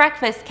 What's for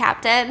breakfast,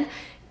 Captain?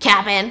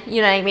 Cabin,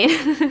 you know what I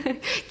mean?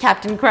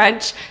 Captain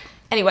Crunch.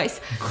 Anyways,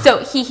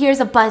 so he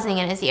hears a buzzing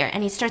in his ear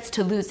and he starts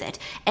to lose it.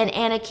 And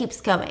Anna keeps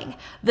going.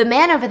 The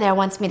man over there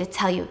wants me to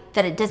tell you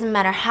that it doesn't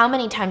matter how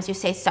many times you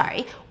say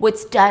sorry.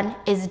 What's done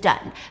is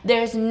done.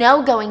 There's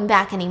no going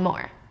back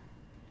anymore.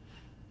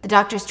 The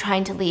doctor's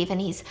trying to leave and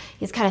he's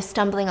kind of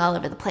stumbling all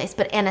over the place.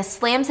 But Anna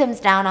slams him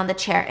down on the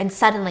chair and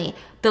suddenly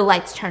the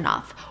lights turn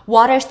off.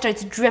 Water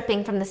starts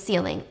dripping from the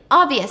ceiling.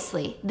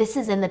 Obviously, this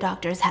is in the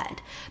doctor's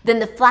head. Then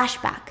the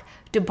flashback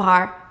to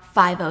bar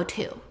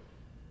 502.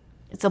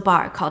 It's a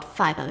bar called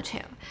 502.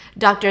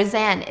 Dr.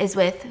 Zan is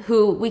with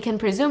who we can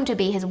presume to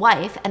be his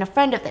wife and a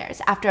friend of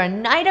theirs. After a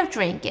night of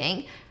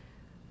drinking,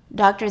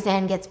 Dr.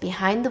 Zan gets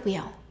behind the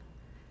wheel,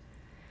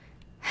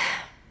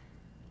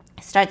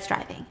 starts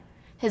driving.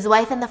 His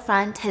wife in the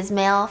front, his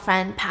male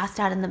friend passed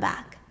out in the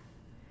back.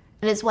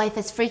 And his wife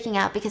is freaking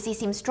out because he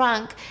seems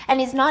drunk and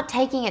he's not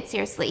taking it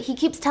seriously. He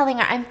keeps telling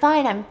her, I'm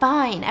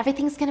fine,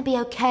 everything's gonna be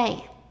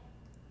okay.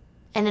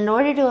 And in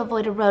order to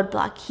avoid a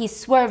roadblock, he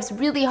swerves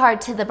really hard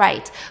to the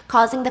right,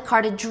 causing the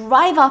car to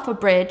drive off a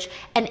bridge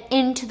and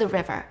into the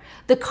river.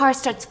 The car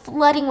starts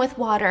flooding with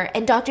water,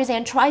 and Dr.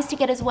 Zan tries to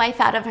get his wife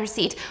out of her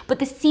seat, but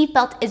the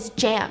seatbelt is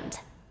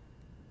jammed.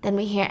 Then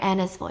we hear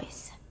Anna's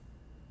voice.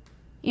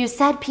 You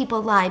said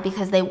people lie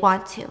because they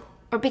want to,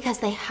 or because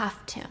they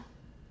have to.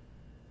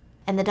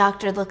 And the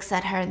doctor looks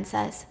at her and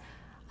says,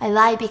 I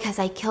lie because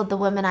I killed the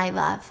woman I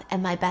love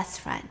and my best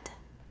friend.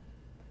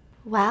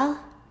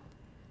 Well,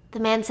 the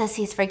man says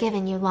he's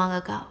forgiven you long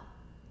ago.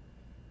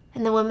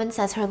 And the woman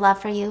says her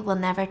love for you will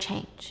never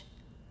change.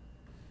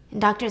 And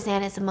Dr.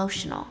 Zan is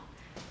emotional.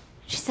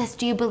 She says,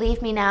 do you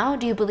believe me now?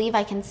 Do you believe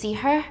I can see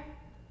her?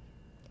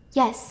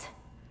 Yes.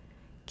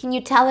 Can you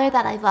tell her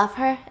that I love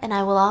her and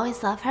I will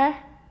always love her?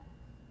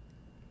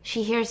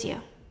 She hears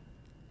you.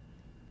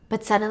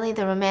 But suddenly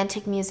the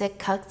romantic music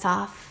cuts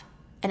off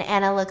and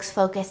Anna looks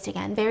focused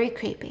again, very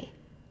creepy.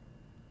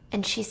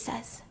 And she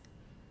says,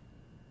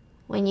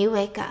 when you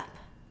wake up,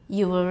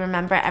 You will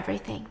remember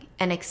everything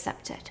and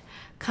accept it.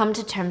 Come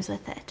to terms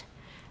with it.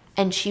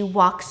 And she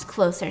walks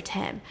closer to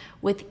him.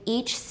 With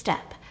each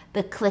step,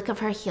 the click of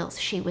her heels,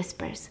 she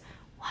whispers,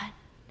 1,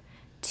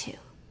 2,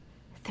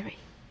 3,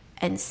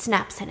 and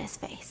snaps in his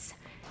face.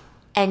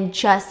 And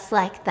just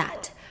like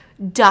that,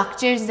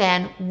 Dr.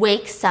 Zan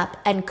wakes up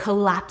and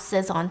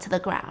collapses onto the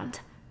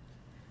ground.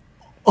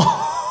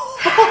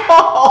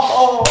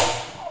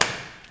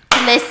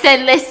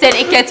 Listen,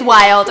 it gets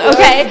wild,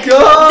 okay? Let's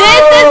go!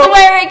 This is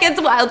where it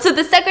gets wild. So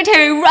the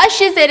secretary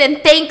rushes in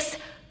and thanks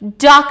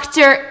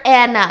Dr.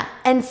 Anna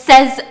and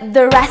says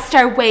the rest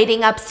are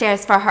waiting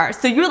upstairs for her.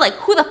 So you're like,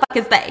 who the fuck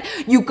is they?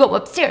 You go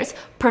upstairs.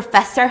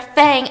 Professor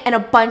Fang and a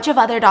bunch of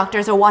other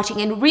doctors are watching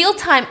in real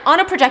time on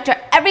a projector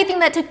everything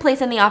that took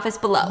place in the office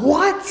below.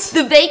 What?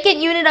 The vacant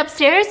unit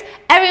upstairs,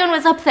 everyone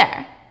was up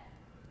there.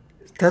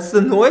 That's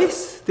the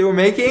noise they were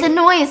making? The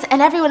noise,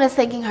 and everyone is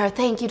thanking her.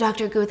 Thank you,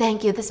 Dr. Gu,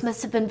 thank you. This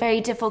must have been very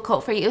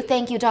difficult for you.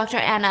 Thank you, Dr.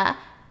 Anna.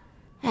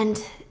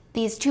 And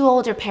these two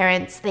older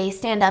parents, they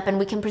stand up, and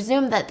we can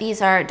presume that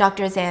these are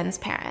Dr. Zan's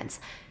parents.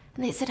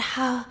 And they said,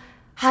 how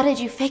did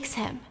you fix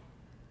him?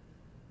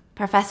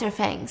 Professor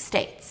Fang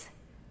states,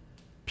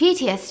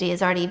 PTSD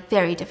is already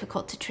very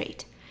difficult to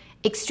treat.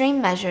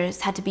 Extreme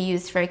measures had to be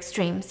used for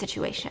extreme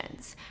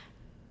situations.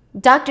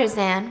 Dr.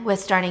 Zan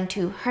was starting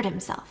to hurt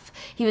himself.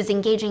 He was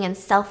engaging in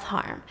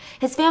self-harm.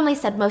 His family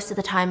said most of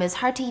the time it was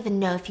hard to even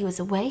know if he was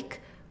awake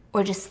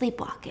or just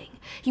sleepwalking.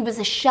 He was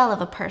a shell of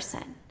a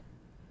person.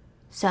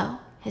 So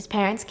his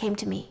parents came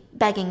to me,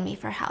 begging me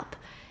for help.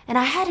 And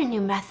I had a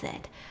new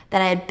method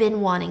that I had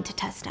been wanting to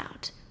test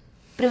out.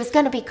 But it was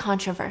going to be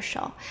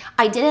controversial.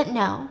 I didn't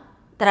know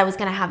that I was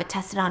going to have it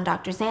tested on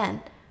Dr.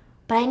 Zan,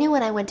 but I knew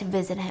when I went to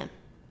visit him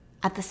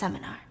at the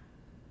seminar.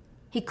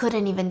 He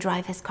couldn't even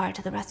drive his car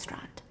to the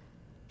restaurant.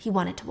 He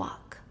wanted to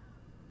walk.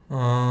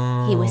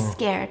 He was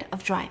scared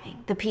of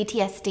driving. The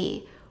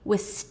PTSD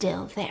was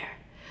still there.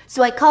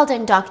 So I called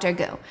in Dr.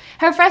 Gu.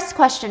 Her first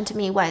question to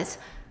me was,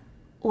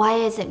 why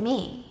is it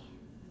me?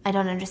 I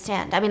don't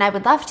understand. I mean, I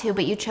would love to,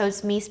 but you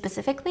chose me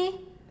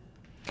specifically?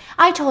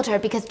 I told her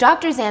because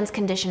Dr. Zan's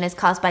condition is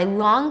caused by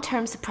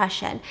long-term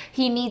suppression.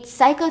 He needs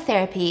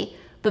psychotherapy,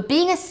 but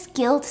being a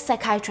skilled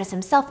psychiatrist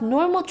himself,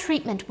 normal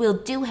treatment will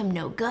do him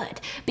no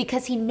good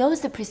because he knows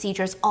the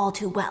procedures all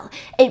too well.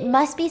 It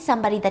must be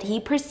somebody that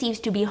he perceives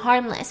to be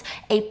harmless,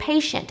 a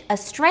patient, a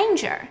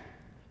stranger.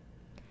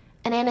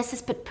 And Anna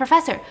says, but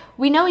Professor,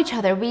 we know each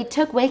other. We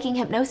took waking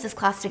hypnosis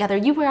class together.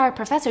 You were our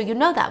professor. You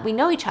know that. We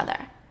know each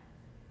other.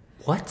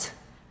 What?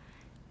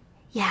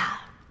 Yeah.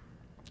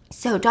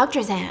 So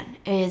Dr. Zan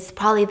is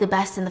probably the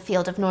best in the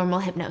field of normal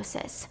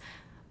hypnosis.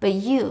 But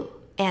you,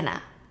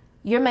 Anna,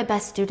 you're my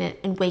best student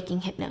in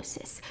waking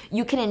hypnosis.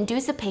 You can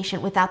induce a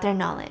patient without their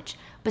knowledge.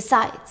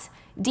 Besides,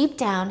 deep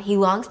down, he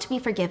longs to be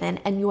forgiven,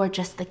 and you are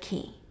just the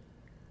key.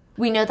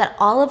 We know that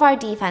all of our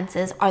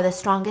defenses are the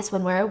strongest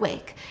when we're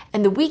awake,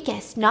 and the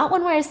weakest not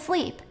when we're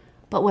asleep,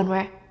 but when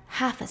we're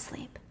half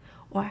asleep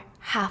or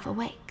half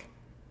awake.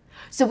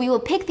 So we will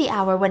pick the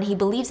hour when he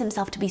believes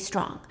himself to be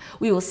strong.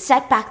 We will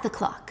set back the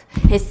clock.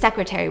 His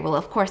secretary will,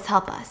 of course,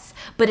 help us.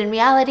 But in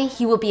reality,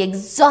 he will be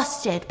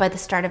exhausted by the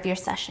start of your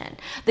session.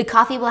 The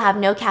coffee will have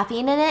no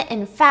caffeine in it.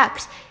 In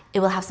fact, it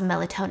will have some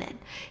melatonin.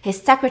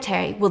 His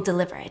secretary will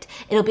deliver it.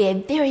 It'll be a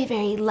very,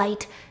 very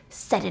light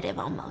sedative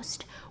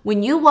almost.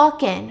 When you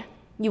walk in,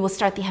 you will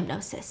start the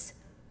hypnosis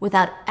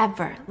without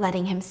ever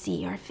letting him see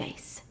your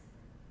face.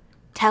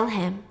 Tell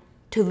him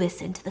to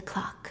listen to the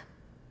clock.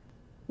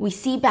 We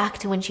see back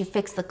to when she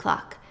fixed the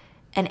clock,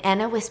 and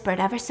Anna whispered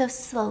ever so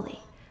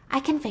slowly,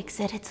 I can fix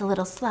it, it's a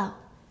little slow.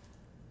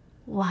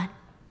 1,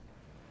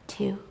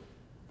 2,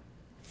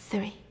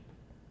 3.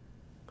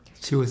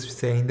 She was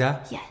saying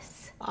that?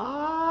 Yes.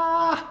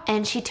 Ah!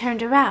 And she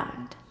turned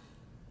around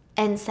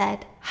and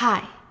said,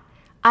 Hi,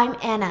 I'm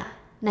Anna.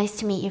 Nice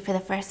to meet you for the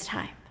first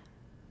time.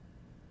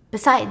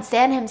 Besides,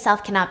 Zan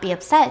himself cannot be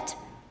upset,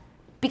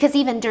 because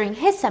even during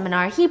his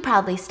seminar, he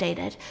proudly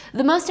stated,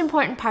 the most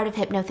important part of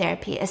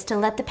hypnotherapy is to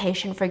let the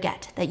patient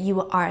forget that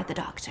you are the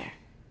doctor.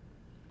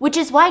 Which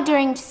is why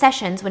during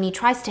sessions when he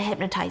tries to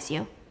hypnotize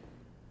you,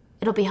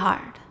 it'll be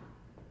hard.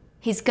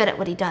 He's good at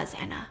what he does,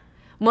 Anna.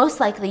 Most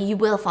likely you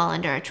will fall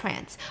under a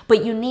trance,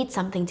 but you need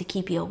something to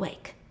keep you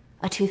awake.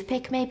 A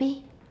toothpick,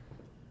 maybe?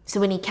 So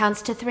when he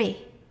counts to 3,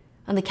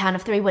 on the count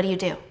of 3, what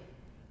do?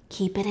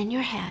 Keep it in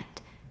your hand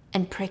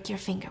and prick your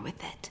finger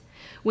with it.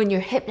 When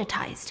you're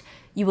hypnotized,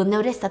 you will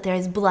notice that there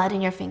is blood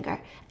in your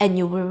finger, and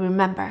you will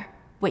remember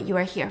what you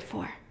are here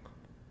for.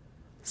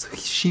 So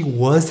she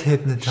was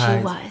hypnotized?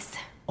 She was.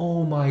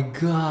 Oh my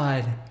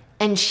god.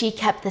 And she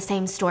kept the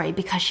same story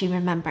because she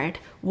remembered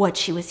what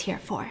she was here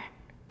for.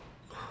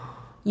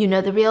 You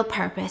know the real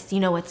purpose, you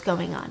know what's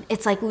going on.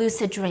 It's like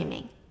lucid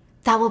dreaming.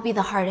 That will be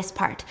the hardest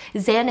part.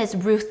 Zan is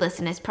ruthless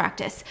in his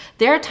practice.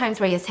 There are times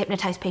where he has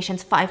hypnotized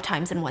patients 5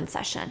 times in one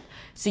session,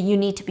 so you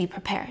need to be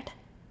prepared.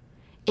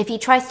 If he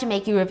tries to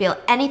make you reveal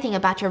anything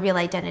about your real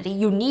identity,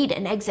 you need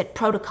an exit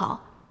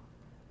protocol.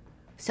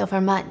 So for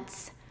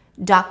months,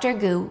 Dr.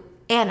 Gu,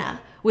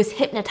 Anna, was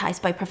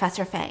hypnotized by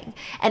Professor Fang.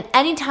 And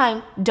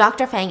anytime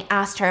Dr. Fang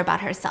asked her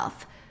about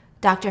herself,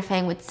 Dr.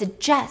 Fang would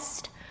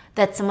suggest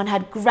that someone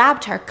had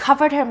grabbed her,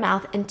 covered her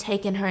mouth, and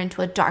taken her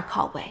into a dark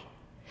hallway.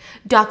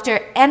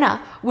 Dr.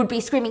 Anna would be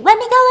screaming, "Let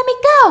me go, let me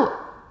go!"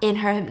 in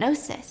her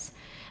hypnosis.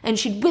 And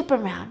she'd whip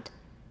around.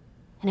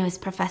 And it was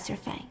Professor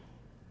Fang.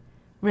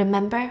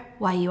 "Remember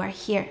why you are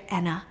here,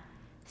 Anna.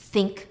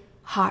 Think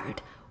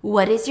hard.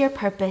 What is your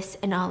purpose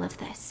in all of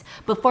this?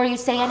 Before you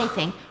say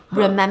anything,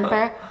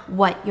 remember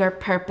what your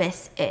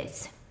purpose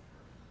is."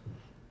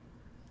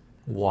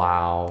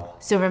 Wow.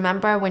 So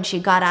remember when she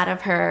got out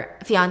of her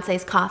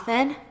fiance's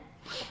coffin?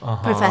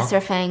 Professor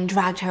Fang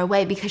dragged her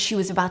away because she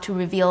was about to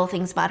reveal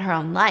things about her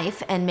own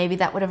life, and maybe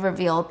that would have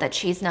revealed that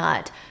she's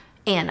not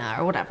Anna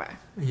or whatever.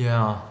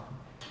 Yeah.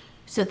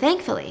 So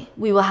thankfully,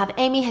 we will have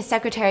Amy, his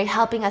secretary,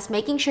 helping us,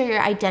 making sure your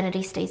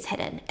identity stays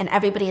hidden and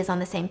everybody is on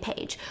the same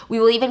page. We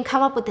will even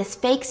come up with this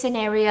fake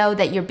scenario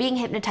that you're being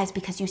hypnotized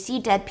because you see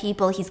dead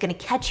people. He's going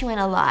to catch you in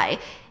a lie.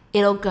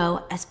 It'll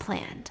go as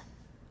planned.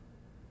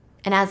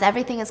 And as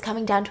everything is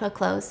coming down to a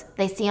close,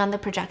 they see on the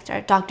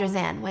projector Dr.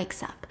 Zan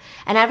wakes up.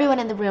 And everyone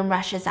in the room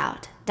rushes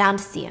out, down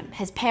to see him.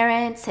 His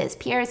parents, his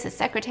peers, his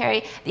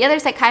secretary, the other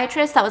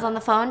psychiatrist that was on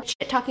the phone,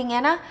 shit-talking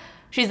Anna,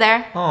 she's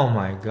there. Oh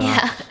my god.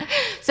 Yeah.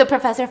 So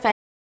Professor Fang.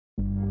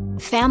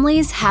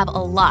 Families have a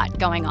lot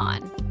going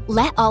on.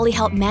 Let Ollie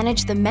help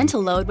manage the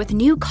mental load with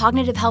new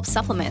cognitive help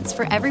supplements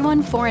for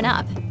everyone 4 and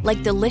up,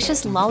 like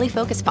delicious Lolly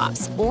Focus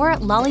Pops or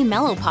Lolly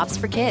Mellow Pops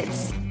for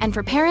kids. And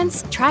for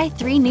parents, try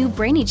 3 new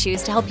Brainy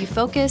Chews to help you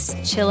focus,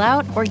 chill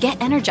out, or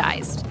get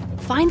energized.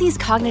 Find these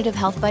cognitive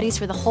health buddies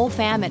for the whole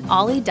fam at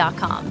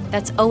ollie.com.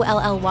 That's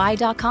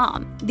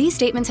OLLY.com. These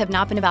statements have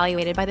not been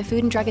evaluated by the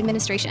Food and Drug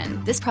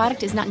Administration. This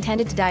product is not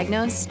intended to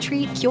diagnose,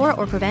 treat, cure,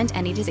 or prevent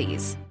any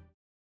disease.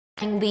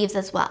 Leaves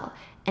as well.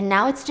 And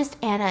now it's just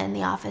Anna in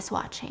the office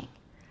watching.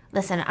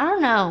 Listen, I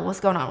don't know what's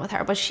going on with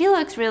her, but she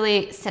looks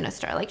really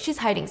sinister, like she's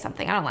hiding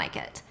something. I don't like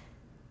it.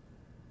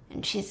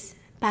 And she's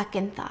back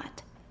in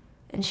thought.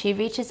 And she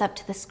reaches up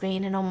to the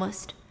screen and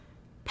almost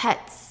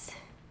pets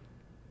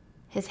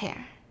his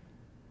hair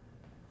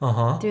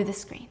through the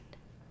screen.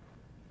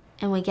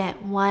 And we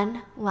get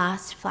one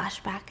last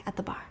flashback at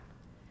the bar.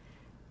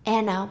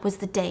 Anna was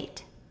the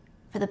date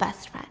for the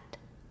best friend.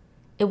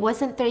 It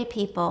wasn't 3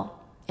 people,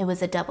 it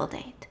was a double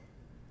date.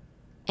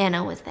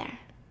 Anna was there.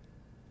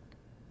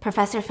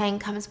 Professor Fang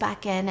comes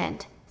back in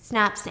and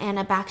snaps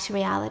Anna back to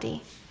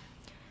reality.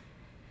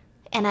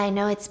 And I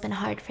know it's been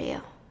hard for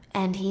you,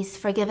 and he's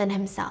forgiven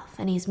himself,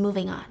 and he's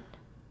moving on.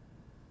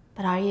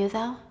 But are you,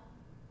 though?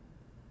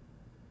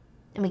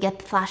 And we get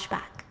the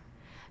flashback.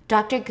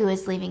 Dr. Gu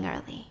is leaving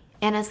early.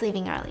 Anna's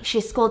leaving early.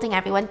 She's scolding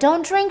everyone.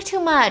 "Don't drink too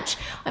much.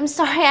 I'm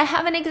sorry, I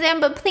have an exam,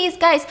 but please,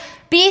 guys,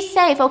 be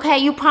safe, okay?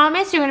 You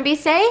promise you're going to be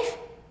safe?"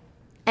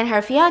 And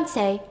her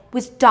fiancé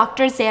was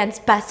Dr. Zan's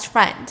best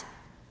friend.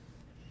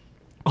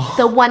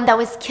 The one that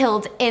was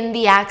killed in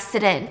the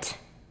accident.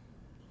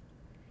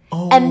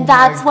 And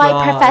that's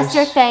why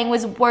Professor Fang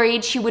was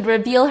worried she would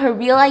reveal her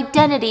real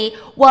identity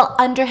while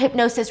under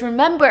hypnosis.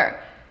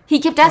 Remember, he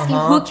kept asking,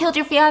 "Who killed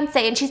your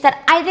fiancé?" And she said,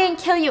 "I didn't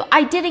kill you.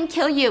 I didn't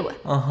kill you."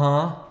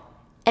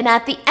 And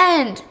at the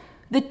end,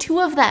 the 2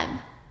 of them,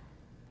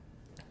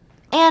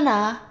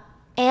 Anna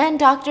and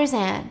Dr.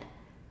 Zan,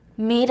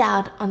 meet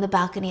out on the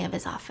balcony of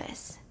his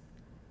office.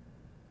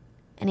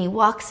 And he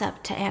walks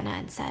up to Anna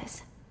and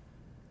says,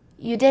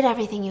 "You did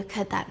everything you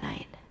could that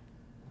night.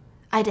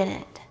 I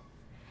didn't.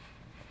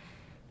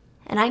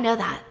 And I know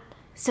that.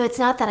 So it's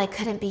not that I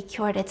couldn't be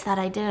cured, it's that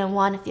I didn't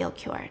want to feel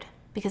cured.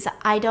 Because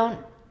I don't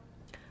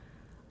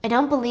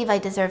believe I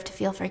deserve to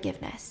feel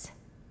forgiveness.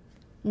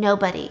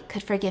 Nobody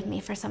could forgive me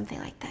for something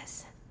like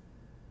this."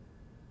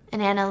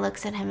 And Anna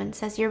looks at him and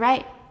says, "You're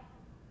right.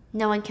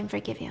 No one can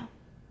forgive you.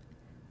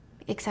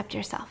 Except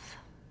yourself."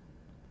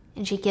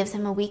 And she gives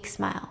him a weak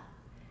smile.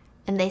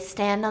 And they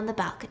stand on the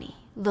balcony,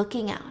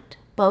 looking out,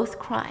 both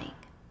crying.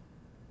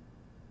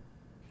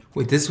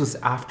 Wait, this was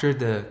after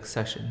the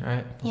session,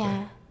 right? Okay.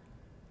 Yeah.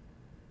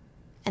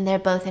 And they're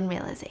both in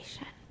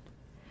realization.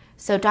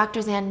 So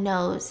Dr. Zan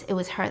knows it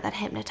was her that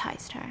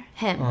hypnotized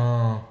him.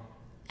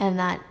 And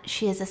that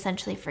she has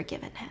essentially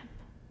forgiven him.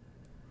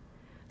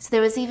 So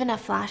there was even a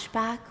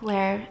flashback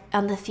where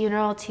on the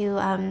funeral to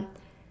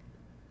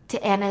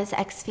Anna's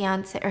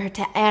ex-fiance, or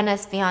to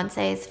Anna's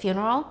fiance's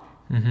funeral,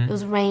 it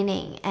was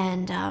raining,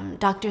 and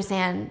Dr.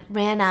 Zan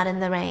ran out in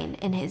the rain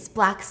in his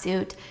black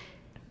suit,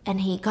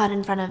 and he got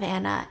in front of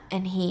Anna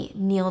and he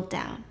kneeled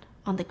down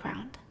on the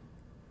ground,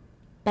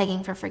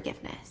 begging for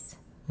forgiveness.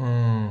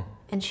 And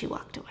she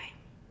walked away.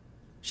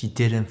 She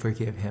didn't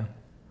forgive him.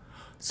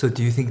 So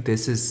do you think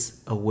this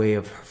is a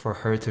way for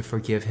her to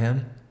forgive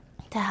him?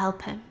 To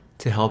help him.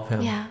 To help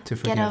him? Yeah, to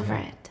forgive get over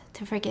him. it,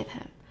 to forgive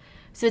him.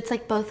 So it's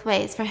like both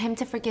ways, for him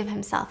to forgive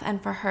himself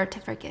and for her to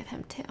forgive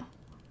him too.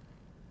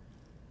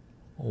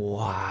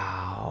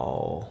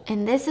 Wow.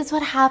 And this is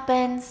what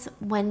happens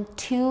when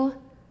 2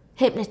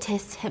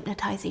 hypnotists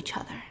hypnotize each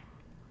other.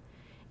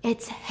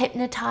 It's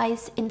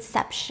hypnotize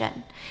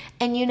inception.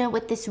 And you know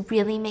what this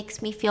really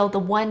makes me feel? The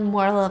one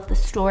moral of the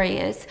story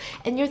is,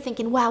 and you're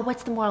thinking, wow,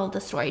 what's the moral of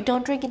the story?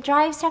 Don't drink and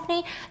drive,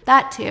 Stephanie?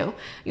 That too.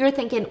 You're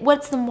thinking,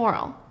 what's the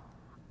moral?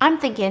 I'm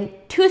thinking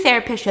 2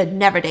 therapists should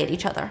never date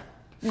each other.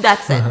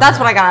 That's it. That's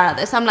what I got out of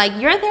this. I'm like,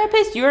 you're a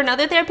therapist, you're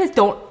another therapist,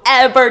 don't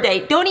ever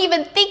date. Don't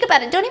even think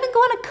about it. Don't even go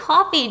on a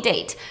coffee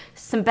date.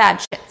 Some bad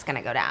shit's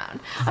gonna go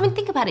down. I mean,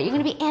 think about it. You're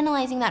gonna be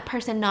analyzing that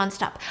person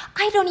nonstop.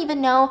 I don't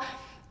even know,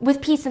 with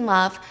peace and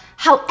love,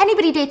 how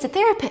anybody dates a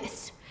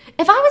therapist.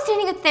 If I was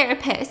dating a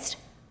therapist,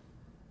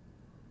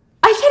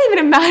 I can't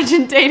even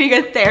imagine dating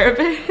a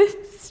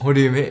therapist. What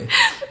do you mean?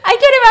 I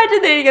can't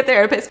imagine dating a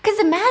therapist. Because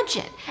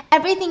imagine,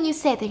 everything you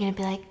say, they're going to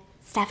be like,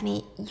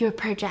 Stephanie, you're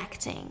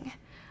projecting.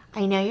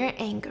 I know you're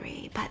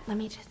angry, but let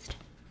me just...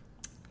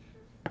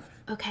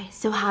 Okay,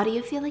 so how do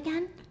you feel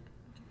again?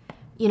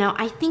 You know,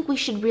 I think we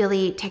should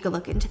really take a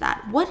look into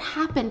that. What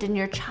happened in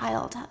your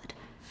childhood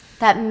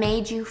that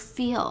made you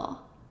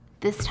feel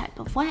this type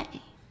of way?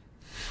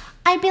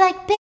 I'd be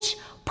like, bitch,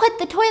 put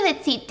the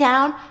toilet seat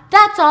down.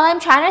 That's all I'm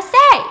trying to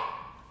say.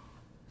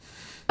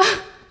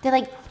 They're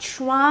like,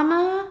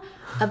 trauma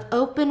of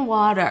open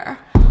water.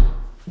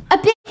 A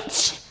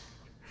bitch,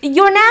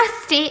 you're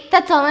nasty.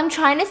 That's all I'm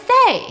trying to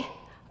say.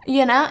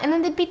 You know? And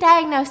then they'd be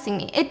diagnosing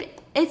me.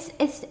 It's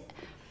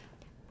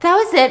that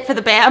was it for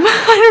the BAM.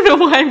 I don't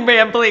know why I'm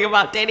rambling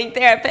about dating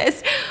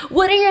therapists.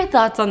 What are your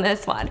thoughts on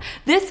this one?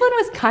 This one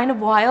was kind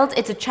of wild.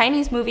 It's a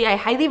Chinese movie. I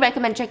highly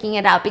recommend checking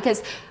it out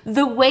because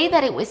the way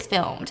that it was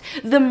filmed,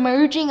 the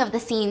merging of the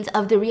scenes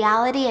of the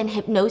reality and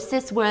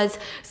hypnosis was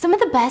some of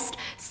the best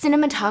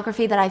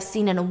cinematography that I've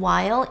seen in a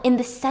while, in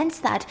the sense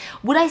that,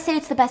 would I say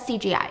it's the best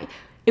CGI?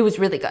 It was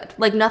really good.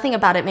 Like, nothing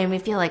about it made me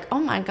feel like, oh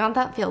my God,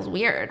 that feels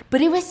weird.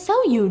 But it was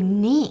so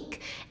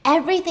unique.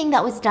 Everything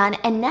that was done,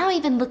 and now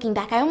even looking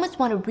back, I almost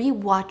want to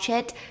rewatch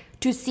it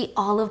to see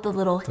all of the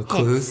little hints.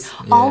 Clues?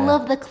 All Yeah.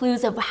 of the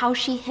clues of how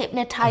she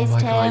hypnotized Oh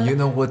my him. God, you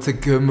know what's a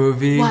good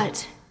movie?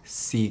 What?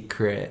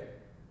 Secret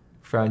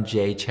from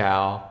Jay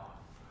Chow.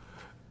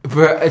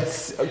 But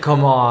it's,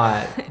 come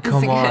on.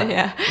 Come on.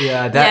 Yeah.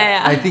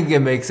 Yeah, I think it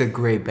makes a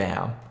great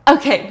BAM.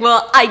 Okay,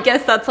 well, I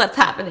guess that's what's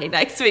happening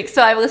next week.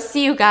 So I will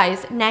see you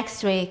guys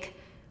next week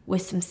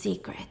with some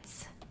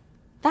secrets.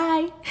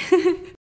 Bye.